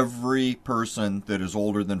 Every person that is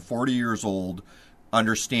older than 40 years old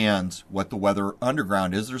understands what the Weather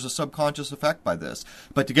Underground is. There's a subconscious effect by this.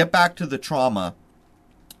 But to get back to the trauma,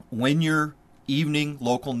 when your evening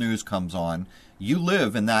local news comes on, you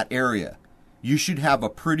live in that area. You should have a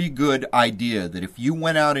pretty good idea that if you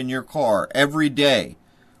went out in your car every day,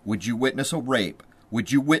 would you witness a rape?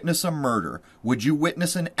 Would you witness a murder? Would you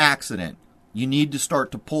witness an accident? You need to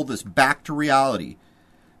start to pull this back to reality.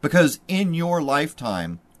 Because in your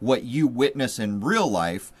lifetime, what you witness in real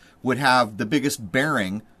life would have the biggest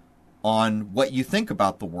bearing on what you think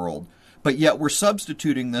about the world. But yet we're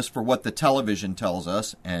substituting this for what the television tells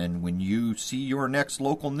us. And when you see your next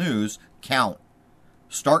local news, count.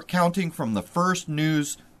 Start counting from the first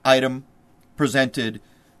news item presented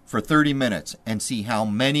for 30 minutes and see how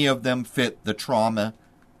many of them fit the trauma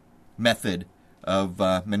method of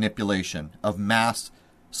manipulation, of mass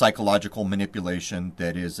psychological manipulation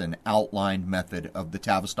that is an outlined method of the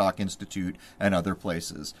Tavistock Institute and other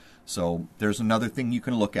places. So there's another thing you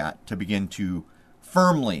can look at to begin to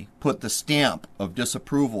firmly put the stamp of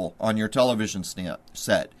disapproval on your television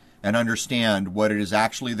set and understand what it is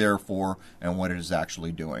actually there for and what it is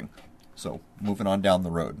actually doing. So moving on down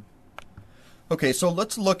the road. Okay, so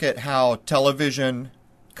let's look at how television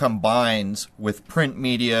combines with print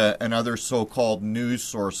media and other so-called news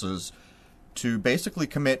sources to basically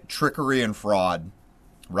commit trickery and fraud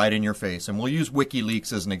right in your face. And we'll use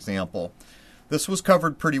WikiLeaks as an example. This was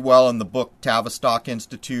covered pretty well in the book Tavistock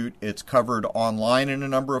Institute. It's covered online in a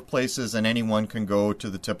number of places, and anyone can go to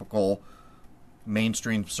the typical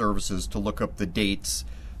mainstream services to look up the dates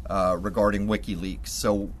regarding WikiLeaks.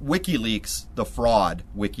 So WikiLeaks, the fraud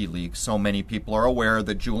WikiLeaks, so many people are aware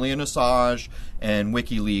that Julian Assange and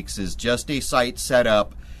WikiLeaks is just a site set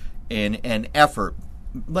up in an effort.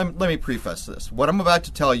 Let me preface this. What I'm about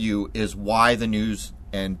to tell you is why the news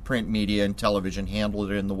and print media and television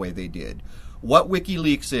handled it in the way they did. What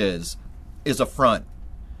WikiLeaks is a front.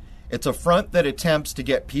 It's a front that attempts to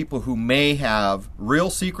get people who may have real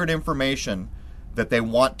secret information that they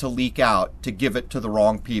want to leak out to give it to the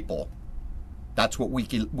wrong people. That's what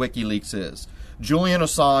WikiLeaks is. Julian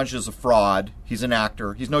Assange is a fraud. He's an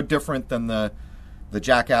actor. He's no different than the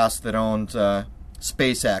jackass that owns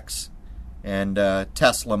SpaceX and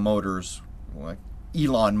Tesla Motors,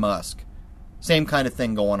 Elon Musk. Same kind of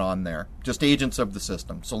thing going on there. Just agents of the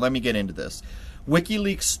system. So let me get into this.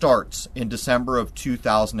 WikiLeaks starts in December of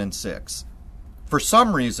 2006. For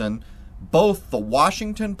some reason, both the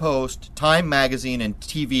Washington Post, Time Magazine, and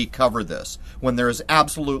TV cover this when there is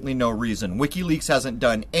absolutely no reason. WikiLeaks hasn't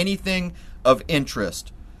done anything of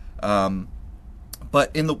interest. But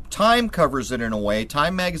in the Time covers it in a way,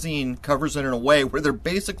 Time Magazine covers it in a way where they're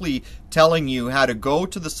basically telling you how to go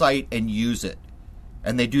to the site and use it.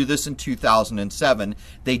 And they do this in 2007.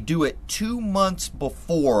 They do it 2 months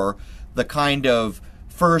before the kind of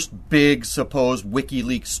first big supposed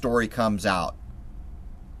WikiLeaks story comes out.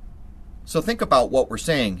 So think about what we're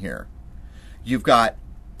saying here. You've got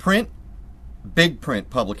print, big print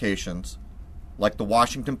publications like the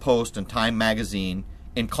Washington Post and Time Magazine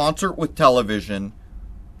in concert with television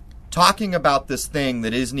talking about this thing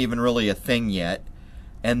that isn't even really a thing yet.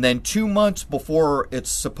 And then 2 months before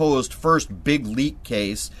its supposed first big leak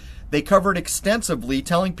case, they covered extensively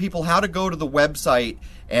telling people how to go to the website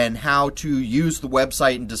and how to use the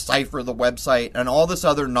website and decipher the website and all this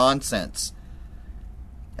other nonsense.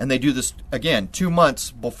 And they do this, again, 2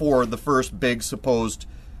 months before the first big supposed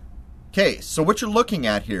case. So what you're looking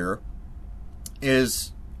at here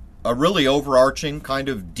is a really overarching kind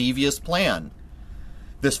of devious plan.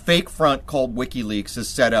 This fake front called WikiLeaks is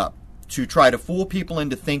set up to try to fool people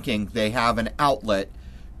into thinking they have an outlet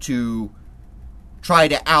to try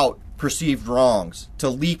to out perceived wrongs, to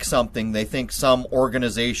leak something they think some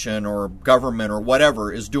organization or government or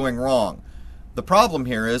whatever is doing wrong. The problem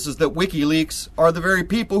here is that WikiLeaks are the very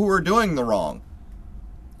people who are doing the wrong.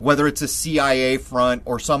 Whether it's a CIA front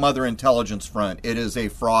or some other intelligence front, it is a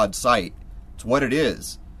fraud site. It's what it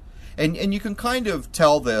is. And you can kind of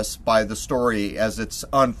tell this by the story as it's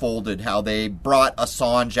unfolded, how they brought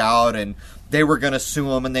Assange out and they were going to sue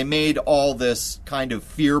him, and they made all this kind of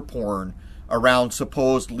fear porn around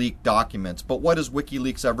supposed leaked documents. But what has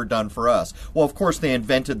WikiLeaks ever done for us? Well, of course, they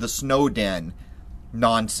invented the Snowden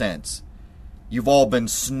nonsense. You've all been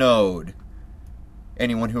snowed.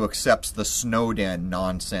 Anyone who accepts the Snowden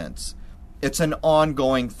nonsense. It's an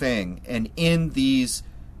ongoing thing. And in these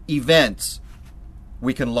events,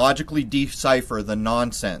 we can logically decipher the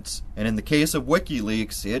nonsense. And in the case of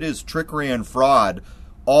WikiLeaks, it is trickery and fraud,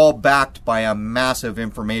 all backed by a massive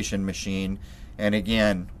information machine. And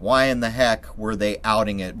again, why in the heck were they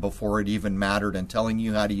outing it before it even mattered and telling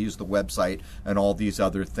you how to use the website and all these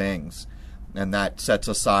other things? And that sets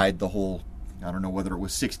aside the whole, I don't know whether it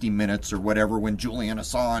was 60 Minutes or whatever, when Julian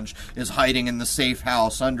Assange is hiding in the safe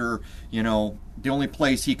house under, the only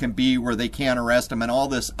place he can be where they can't arrest him, and all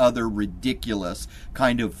this other ridiculous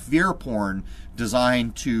kind of fear porn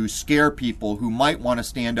designed to scare people who might want to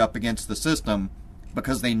stand up against the system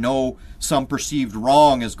because they know some perceived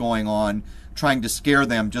wrong is going on, trying to scare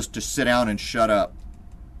them just to sit down and shut up.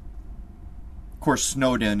 Of course,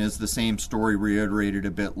 Snowden is the same story reiterated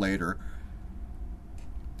a bit later.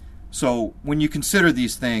 So when you consider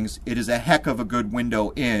these things, it is a heck of a good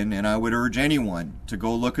window in, and I would urge anyone to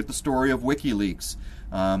go look at the story of WikiLeaks.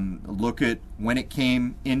 Look at when it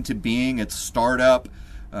came into being, its startup.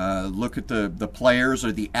 Look at the players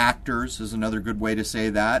or the actors is another good way to say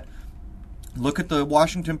that. Look at the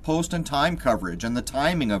Washington Post and Time coverage and the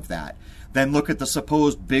timing of that. Then look at the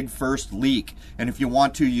supposed big first leak. And if you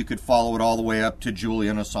want to, you could follow it all the way up to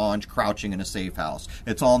Julian Assange crouching in a safe house.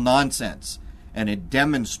 It's all nonsense. And it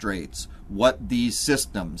demonstrates what these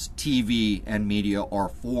systems, TV and media, are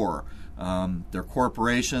for. They're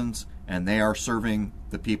corporations, and they are serving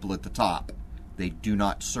the people at the top. They do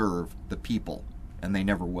not serve the people, and they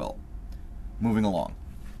never will. Moving along.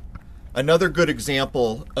 Another good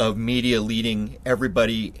example of media leading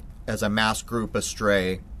everybody as a mass group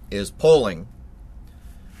astray is polling.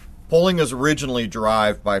 Polling is originally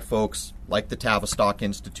derived by folks like the Tavistock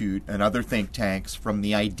Institute and other think tanks from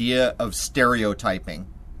the idea of stereotyping,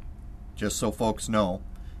 just so folks know.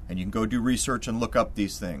 And you can go do research and look up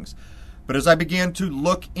these things. But as I began to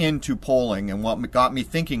look into polling, and what got me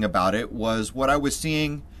thinking about it was what I was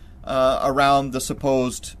seeing around the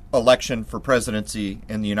supposed election for presidency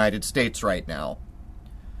in the United States right now.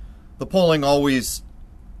 The polling always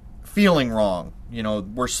feeling wrong. You know,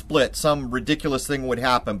 we're split. Some ridiculous thing would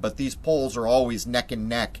happen, but these polls are always neck and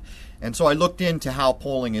neck. And so I looked into how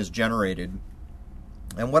polling is generated.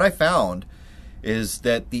 And what I found is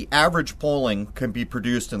that the average polling can be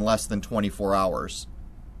produced in less than 24 hours.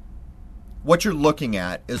 What you're looking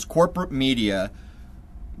at is corporate media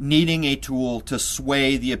needing a tool to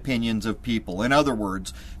sway the opinions of people. In other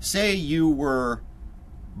words, say you were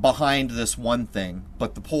behind this one thing,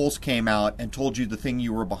 but the polls came out and told you the thing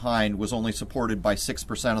you were behind was only supported by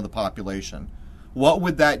 6% of the population. What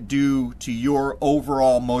would that do to your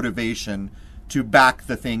overall motivation to back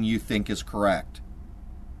the thing you think is correct?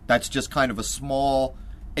 That's just kind of a small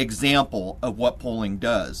example of what polling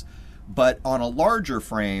does. But on a larger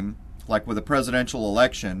frame, like with a presidential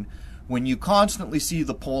election, when you constantly see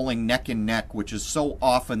the polling neck and neck, which is so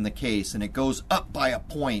often the case, and it goes up by a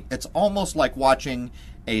point, it's almost like watching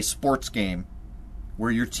a sports game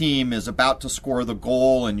where your team is about to score the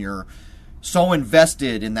goal and you're so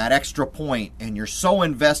invested in that extra point and you're so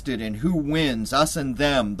invested in who wins, us and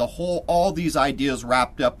them, all these ideas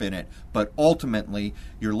wrapped up in it. But ultimately,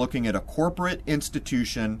 you're looking at a corporate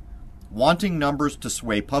institution wanting numbers to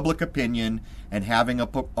sway public opinion and having a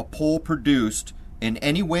poll produced in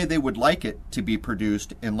any way they would like it to be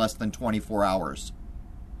produced in less than 24 hours.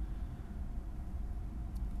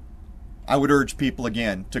 I would urge people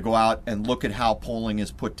again to go out and look at how polling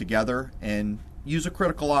is put together and use a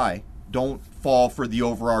critical eye. Don't fall for the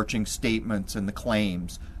overarching statements and the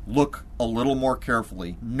claims. Look a little more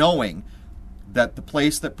carefully, knowing that the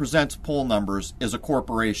place that presents poll numbers is a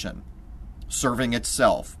corporation serving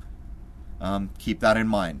itself. Keep that in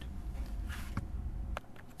mind.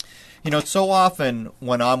 You know, so often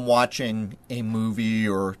when I'm watching a movie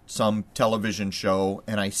or some television show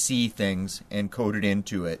and I see things encoded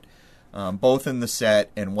into it, both in the set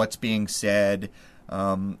and what's being said,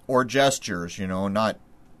 or gestures, you know, not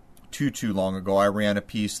too long ago, I ran a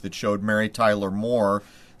piece that showed Mary Tyler Moore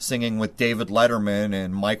singing with David Letterman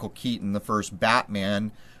and Michael Keaton, the first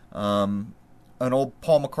Batman, an old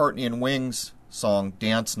Paul McCartney and Wings song,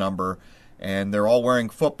 dance number, and they're all wearing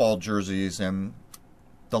football jerseys, and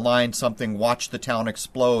the line something, "Watch the town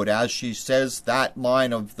explode." As she says that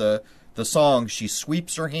line of the song, she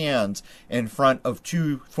sweeps her hands in front of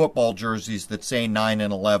two football jerseys that say 9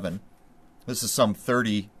 and 11. This is some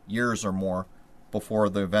 30 years or more before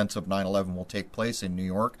the events of 9/11 will take place in New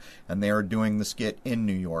York, and they are doing the skit in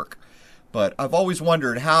New York. But I've always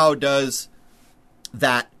wondered, how does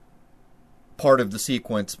that part of the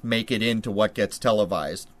sequence make it into what gets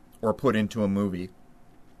televised or put into a movie?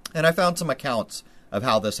 And I found some accounts of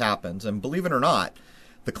how this happens, and believe it or not,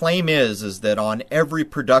 the claim is that on every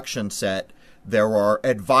production set there are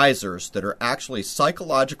advisors that are actually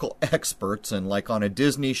psychological experts, and like on a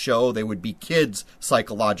Disney show, they would be kids'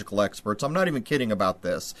 psychological experts. I'm not even kidding about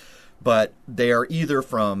this. But they are either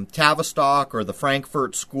from Tavistock or the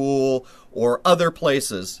Frankfurt School or other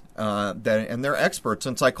places, and they're experts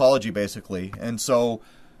in psychology, basically. And so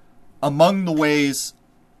among the ways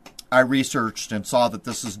I researched and saw that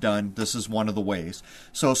this is done, this is one of the ways.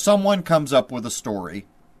 So someone comes up with a story,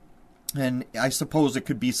 and I suppose it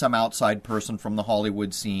could be some outside person from the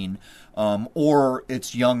Hollywood scene, or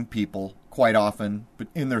it's young people, quite often, but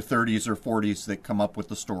in their 30s or 40s, that come up with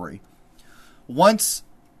the story. Once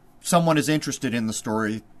someone is interested in the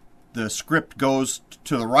story, the script goes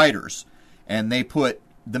to the writers, and they put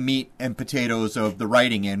the meat and potatoes of the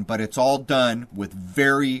writing in, but it's all done with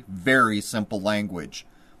very, very simple language.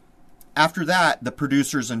 After that, the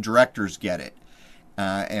producers and directors get it,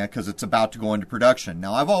 because it's about to go into production.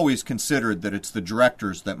 Now, I've always considered that it's the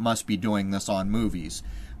directors that must be doing this on movies,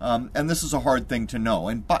 and this is a hard thing to know.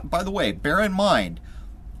 And by the way, bear in mind,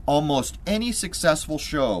 almost any successful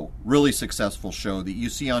show, really successful show that you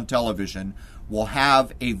see on television will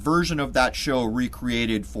have a version of that show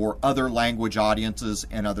recreated for other language audiences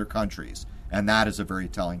and other countries, and that is a very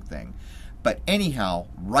telling thing. But anyhow,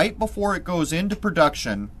 right before it goes into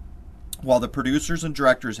production, while the producers and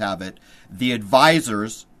directors have it, the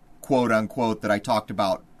advisors, quote unquote, that I talked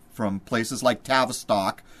about from places like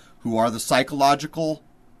Tavistock, who are the psychological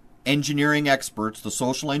engineering experts, the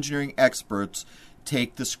social engineering experts,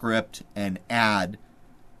 take the script and add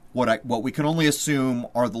what we can only assume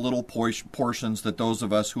are the little portions that those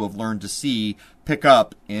of us who have learned to see pick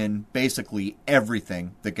up in basically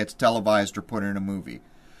everything that gets televised or put in a movie.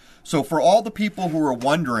 So for all the people who are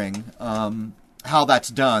wondering how that's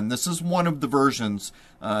done, this is one of the versions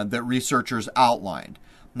that researchers outlined.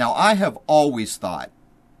 Now, I have always thought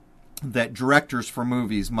that directors for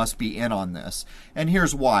movies must be in on this. And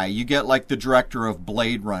here's why. You get like the director of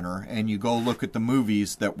Blade Runner, and you go look at the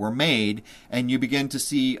movies that were made, and you begin to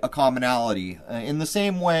see a commonality. In the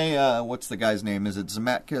same way, what's the guy's name? Is it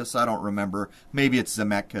Zemeckis? I don't remember. Maybe it's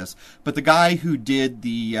Zemeckis. But the guy who did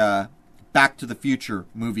the Back to the Future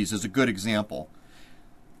movies is a good example.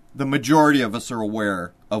 The majority of us are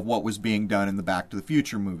aware of what was being done in the Back to the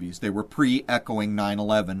Future movies. They were pre-echoing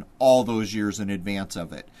 9/11 all those years in advance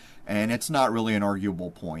of it. And it's not really an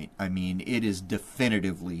arguable point. I mean, it is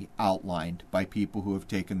definitively outlined by people who have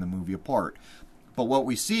taken the movie apart. But what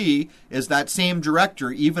we see is that same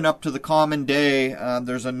director, even up to the common day,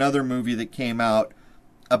 there's another movie that came out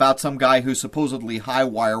about some guy who supposedly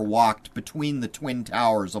high-wire walked between the Twin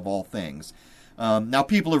Towers of all things. Now,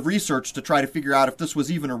 people have researched to try to figure out if this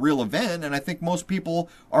was even a real event, and I think most people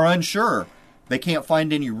are unsure. They can't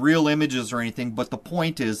find any real images or anything, but the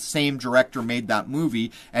point is, same director made that movie,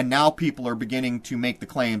 and now people are beginning to make the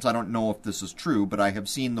claims. I don't know if this is true, but I have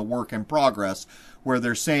seen the work in progress where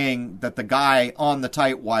they're saying that the guy on the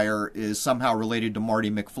tight wire is somehow related to Marty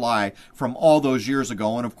McFly from all those years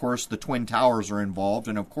ago, and of course the Twin Towers are involved,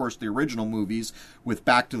 and of course the original movies with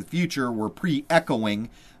Back to the Future were pre-echoing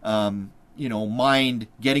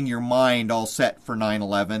getting your mind all set for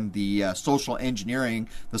 9/11, the social engineering,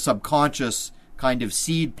 the subconscious kind of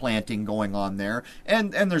seed planting going on there,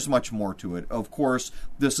 and there's much more to it. Of course,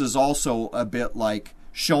 this is also a bit like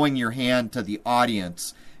showing your hand to the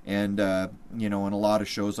audience, and in a lot of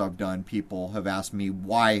shows I've done, people have asked me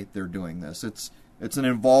why they're doing this. It's an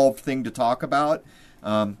involved thing to talk about.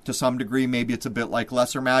 To some degree, maybe it's a bit like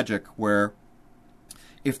Lesser Magic, where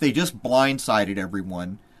if they just blindsided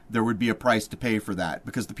everyone, there would be a price to pay for that,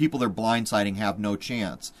 because the people they're blindsiding have no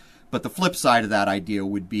chance. But the flip side of that idea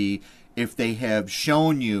would be if they have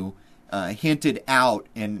shown you, hinted out,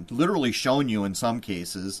 and literally shown you in some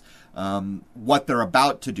cases, what they're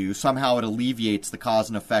about to do. Somehow it alleviates the cause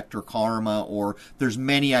and effect or karma, or there's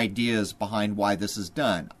many ideas behind why this is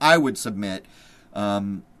done. I would submit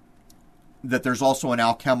that there's also an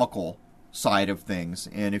alchemical side of things.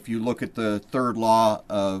 And if you look at the third law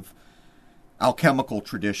of alchemical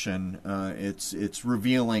tradition, it's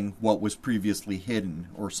revealing what was previously hidden,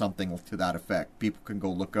 or something to that effect. People can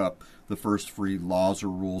go look up the first 3 laws or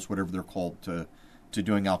rules, whatever they're called, to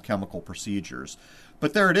doing alchemical procedures.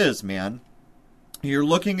 But there it is, man. You're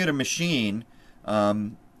looking at a machine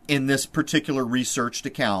in this particular researched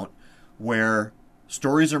account where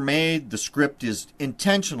stories are made, the script is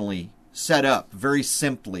intentionally set up very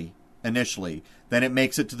simply initially, then it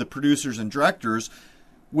makes it to the producers and directors,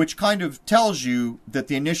 which kind of tells you that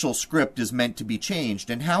the initial script is meant to be changed.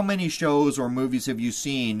 And how many shows or movies have you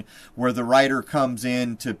seen where the writer comes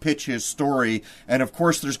in to pitch his story, and of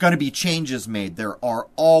course there's going to be changes made? There are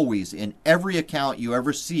always, in every account you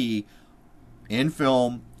ever see, in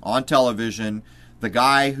film, on television, the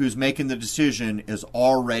guy who's making the decision is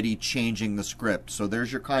already changing the script. So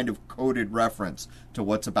there's your kind of coded reference to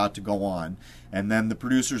what's about to go on. And then the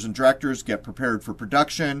producers and directors get prepared for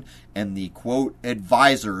production, and the, quote,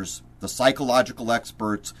 advisors, the psychological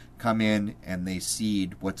experts, come in and they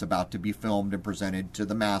seed what's about to be filmed and presented to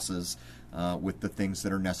the masses with the things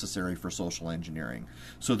that are necessary for social engineering.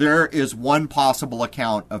 So there is one possible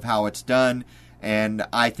account of how it's done, and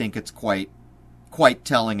I think it's quite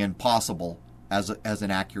telling and possible as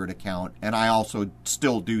an accurate account. And I also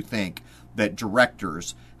still do think that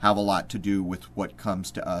directors have a lot to do with what comes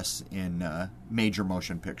to us in major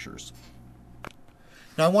motion pictures.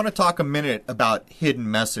 Now I want to talk a minute about hidden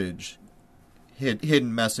messages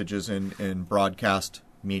in broadcast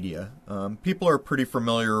media. People are pretty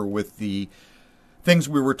familiar with the things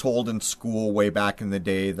we were told in school way back in the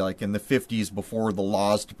day, like in the 50s before the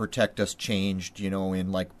laws to protect us changed, in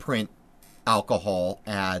like print alcohol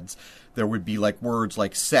ads. There would be like words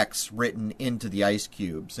like sex written into the ice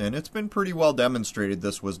cubes, and it's been pretty well demonstrated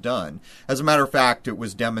this was done. As a matter of fact, it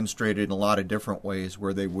was demonstrated in a lot of different ways,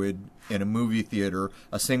 where they would, in a movie theater,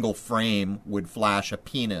 a single frame would flash a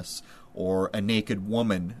penis or a naked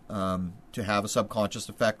woman to have a subconscious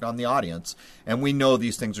effect on the audience. And we know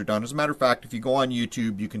these things are done. As a matter of fact, if you go on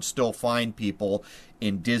YouTube, you can still find people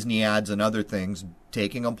in Disney ads and other things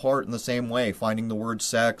taking them apart in the same way, finding the word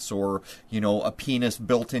sex or, a penis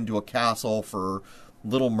built into a castle for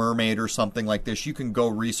Little Mermaid or something like this. You can go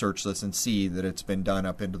research this and see that it's been done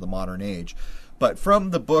up into the modern age. But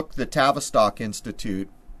from the book, The Tavistock Institute,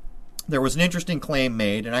 there was an interesting claim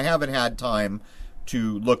made, and I haven't had time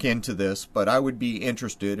to look into this, but I would be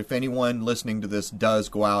interested if anyone listening to this does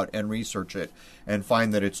go out and research it and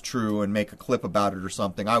find that it's true and make a clip about it or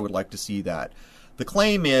something. I would like to see that. The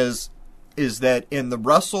claim is that in the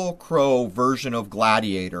Russell Crowe version of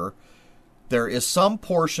Gladiator, There is some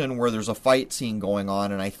portion where there's a fight scene going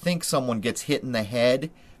on, and I think someone gets hit in the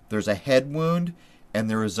head. There's a head wound, and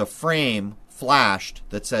there is a frame flashed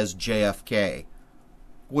that says JFK,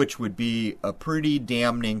 which would be a pretty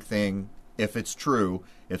damning thing if it's true.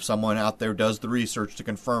 If someone out there does the research to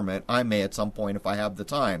confirm it, I may at some point if I have the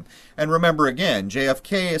time. And remember again,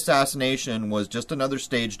 JFK assassination was just another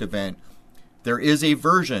staged event. There is a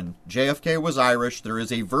version, JFK was Irish, there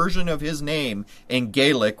is a version of his name in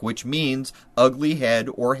Gaelic, which means ugly head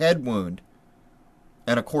or head wound.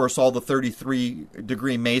 And of course, all the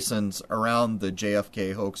 33-degree Masons around the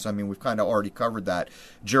JFK hoax, I mean, we've kind of already covered that.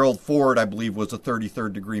 Gerald Ford, I believe, was a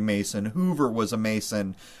 33rd-degree Mason. Hoover was a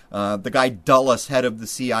Mason. The guy Dulles, head of the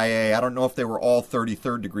CIA, I don't know if they were all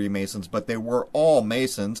 33rd-degree Masons, but they were all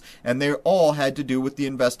Masons, and they all had to do with the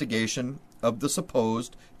investigation of the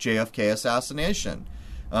supposed JFK assassination.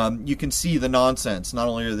 You can see the nonsense. Not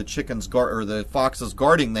only are the foxes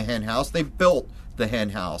guarding the hen house, they built the hen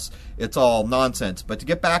house. It's all nonsense. But to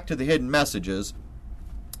get back to the hidden messages,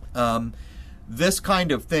 this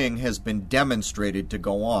kind of thing has been demonstrated to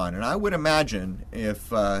go on. And I would imagine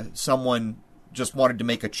if someone just wanted to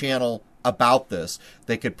make a channel about this,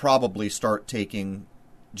 they could probably start taking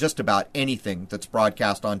just about anything that's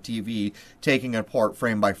broadcast on TV, taking it apart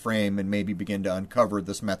frame by frame, and maybe begin to uncover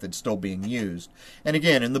this method still being used. And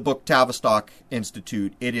again, in the book Tavistock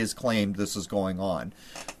Institute, it is claimed this is going on.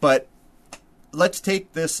 But let's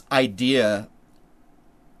take this idea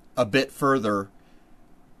a bit further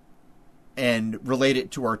and relate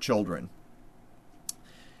it to our children.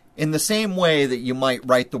 In the same way that you might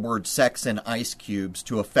write the word sex in ice cubes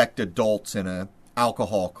to affect adults in an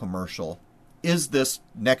alcohol commercial, is this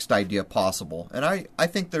next idea possible? And I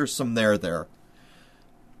think there's some there.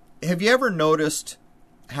 Have you ever noticed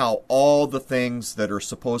how all the things that are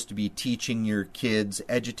supposed to be teaching your kids,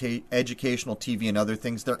 educational TV and other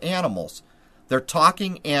things, they're animals. They're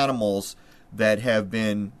talking animals that have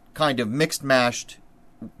been kind of mixed-mashed,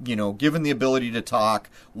 given the ability to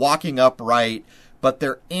talk, walking upright, but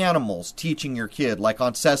they're animals teaching your kid, like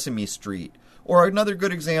on Sesame Street. Or another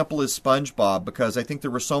good example is SpongeBob, because I think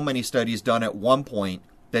there were so many studies done at one point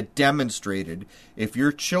that demonstrated if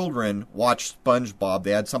your children watched SpongeBob,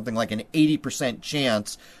 they had something like an 80%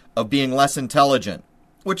 chance of being less intelligent,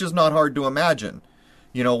 which is not hard to imagine.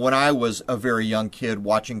 When I was a very young kid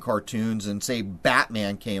watching cartoons and, say,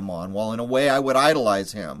 Batman came on, well, in a way I would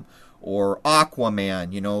idolize him. Or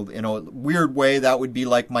Aquaman, in a weird way that would be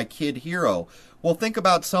like my kid hero. Well, think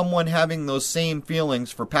about someone having those same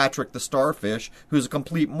feelings for Patrick the Starfish, who's a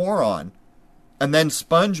complete moron. And then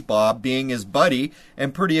SpongeBob being his buddy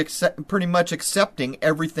and pretty much accepting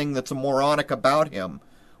everything that's moronic about him.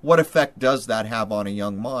 What effect does that have on a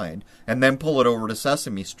young mind? And then pull it over to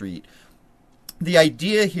Sesame Street. The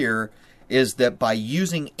idea here is that by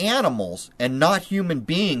using animals and not human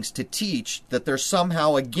beings to teach, that they're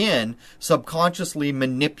somehow, again, subconsciously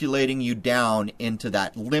manipulating you down into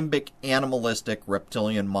that limbic, animalistic,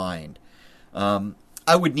 reptilian mind.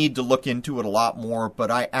 I would need to look into it a lot more, but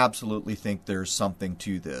I absolutely think there's something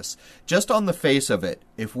to this. Just on the face of it,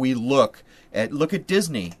 if we look at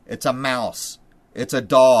Disney, it's a mouse, it's a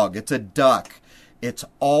dog, it's a duck. It's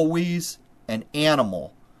always an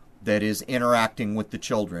animal that is interacting with the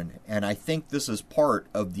children. And I think this is part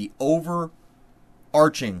of the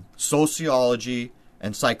overarching sociology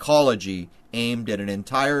and psychology aimed at an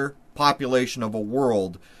entire population of a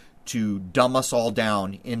world to dumb us all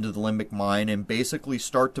down into the limbic mind and basically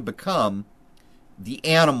start to become the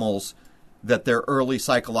animals that their early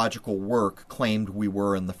psychological work claimed we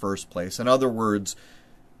were in the first place. In other words,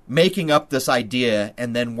 making up this idea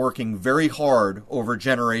and then working very hard over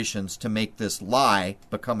generations to make this lie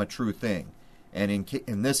become a true thing. And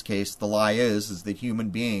in this case, the lie is that human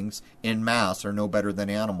beings en masse are no better than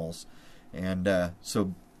animals. And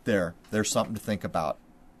so there's something to think about.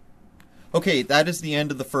 Okay, that is the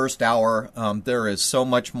end of the first hour. There is so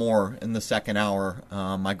much more in the second hour.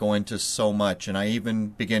 I go into so much, and I even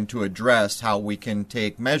begin to address how we can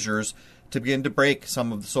take measures to begin to break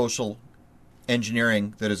some of the social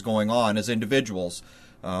engineering that is going on as individuals.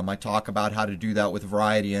 I talk about how to do that with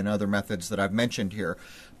variety and other methods that I've mentioned here.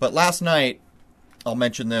 But last night, I'll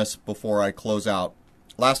mention this before I close out.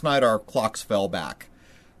 Last night our clocks fell back.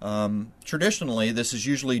 Traditionally, this is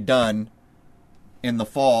usually done in the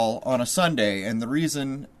fall on a Sunday, and the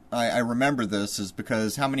reason I remember this is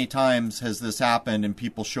because how many times has this happened and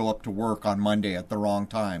people show up to work on Monday at the wrong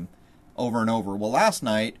time over and over? Well, last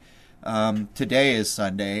night, today is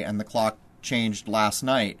Sunday, and the clock changed last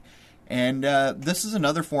night. And this is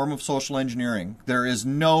another form of social engineering. There is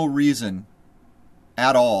no reason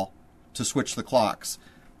at all to switch the clocks.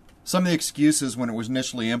 Some of the excuses when it was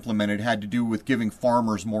initially implemented had to do with giving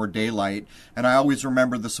farmers more daylight, and I always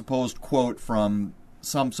remember the supposed quote from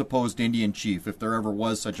some supposed Indian chief, if there ever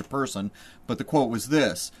was such a person, but the quote was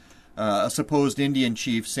this, a supposed Indian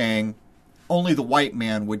chief saying, only the white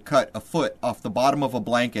man would cut a foot off the bottom of a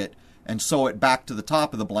blanket and sew it back to the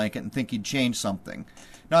top of the blanket and think he'd change something.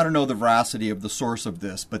 Now, I don't know the veracity of the source of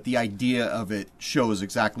this, but the idea of it shows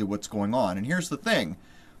exactly what's going on. And here's the thing.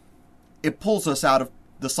 It pulls us out of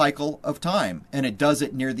the cycle of time, and it does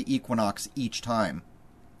it near the equinox each time.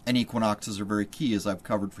 And equinoxes are very key, as I've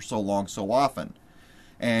covered for so long, so often.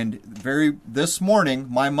 And this morning,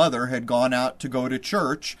 my mother had gone out to go to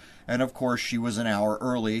church, and of course she was an hour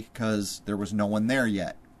early because there was no one there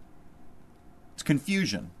yet. It's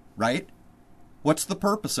confusion, right? What's the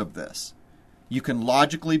purpose of this? You can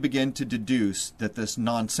logically begin to deduce that this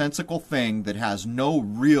nonsensical thing that has no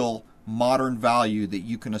real modern value that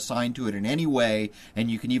you can assign to it in any way,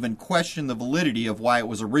 and you can even question the validity of why it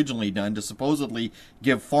was originally done to supposedly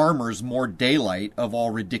give farmers more daylight, of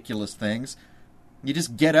all ridiculous things. You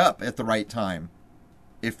just get up at the right time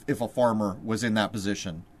if a farmer was in that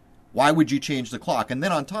position. Why would you change the clock? And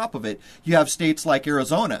then on top of it, you have states like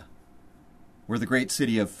Arizona, where the great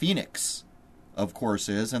city of Phoenix, of course,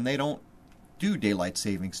 is, and they don't do daylight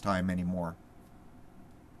savings time anymore.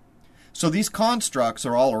 So these constructs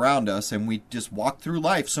are all around us, and we just walk through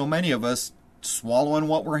life, so many of us, swallowing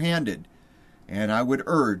what we're handed. And I would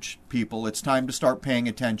urge people, it's time to start paying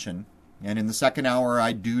attention. And in the second hour,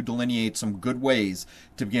 I do delineate some good ways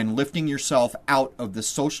to begin lifting yourself out of the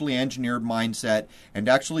socially engineered mindset and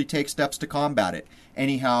actually take steps to combat it.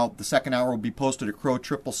 Anyhow, the second hour will be posted at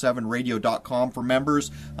crow777radio.com for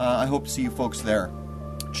members. I hope to see you folks there.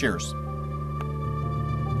 Cheers.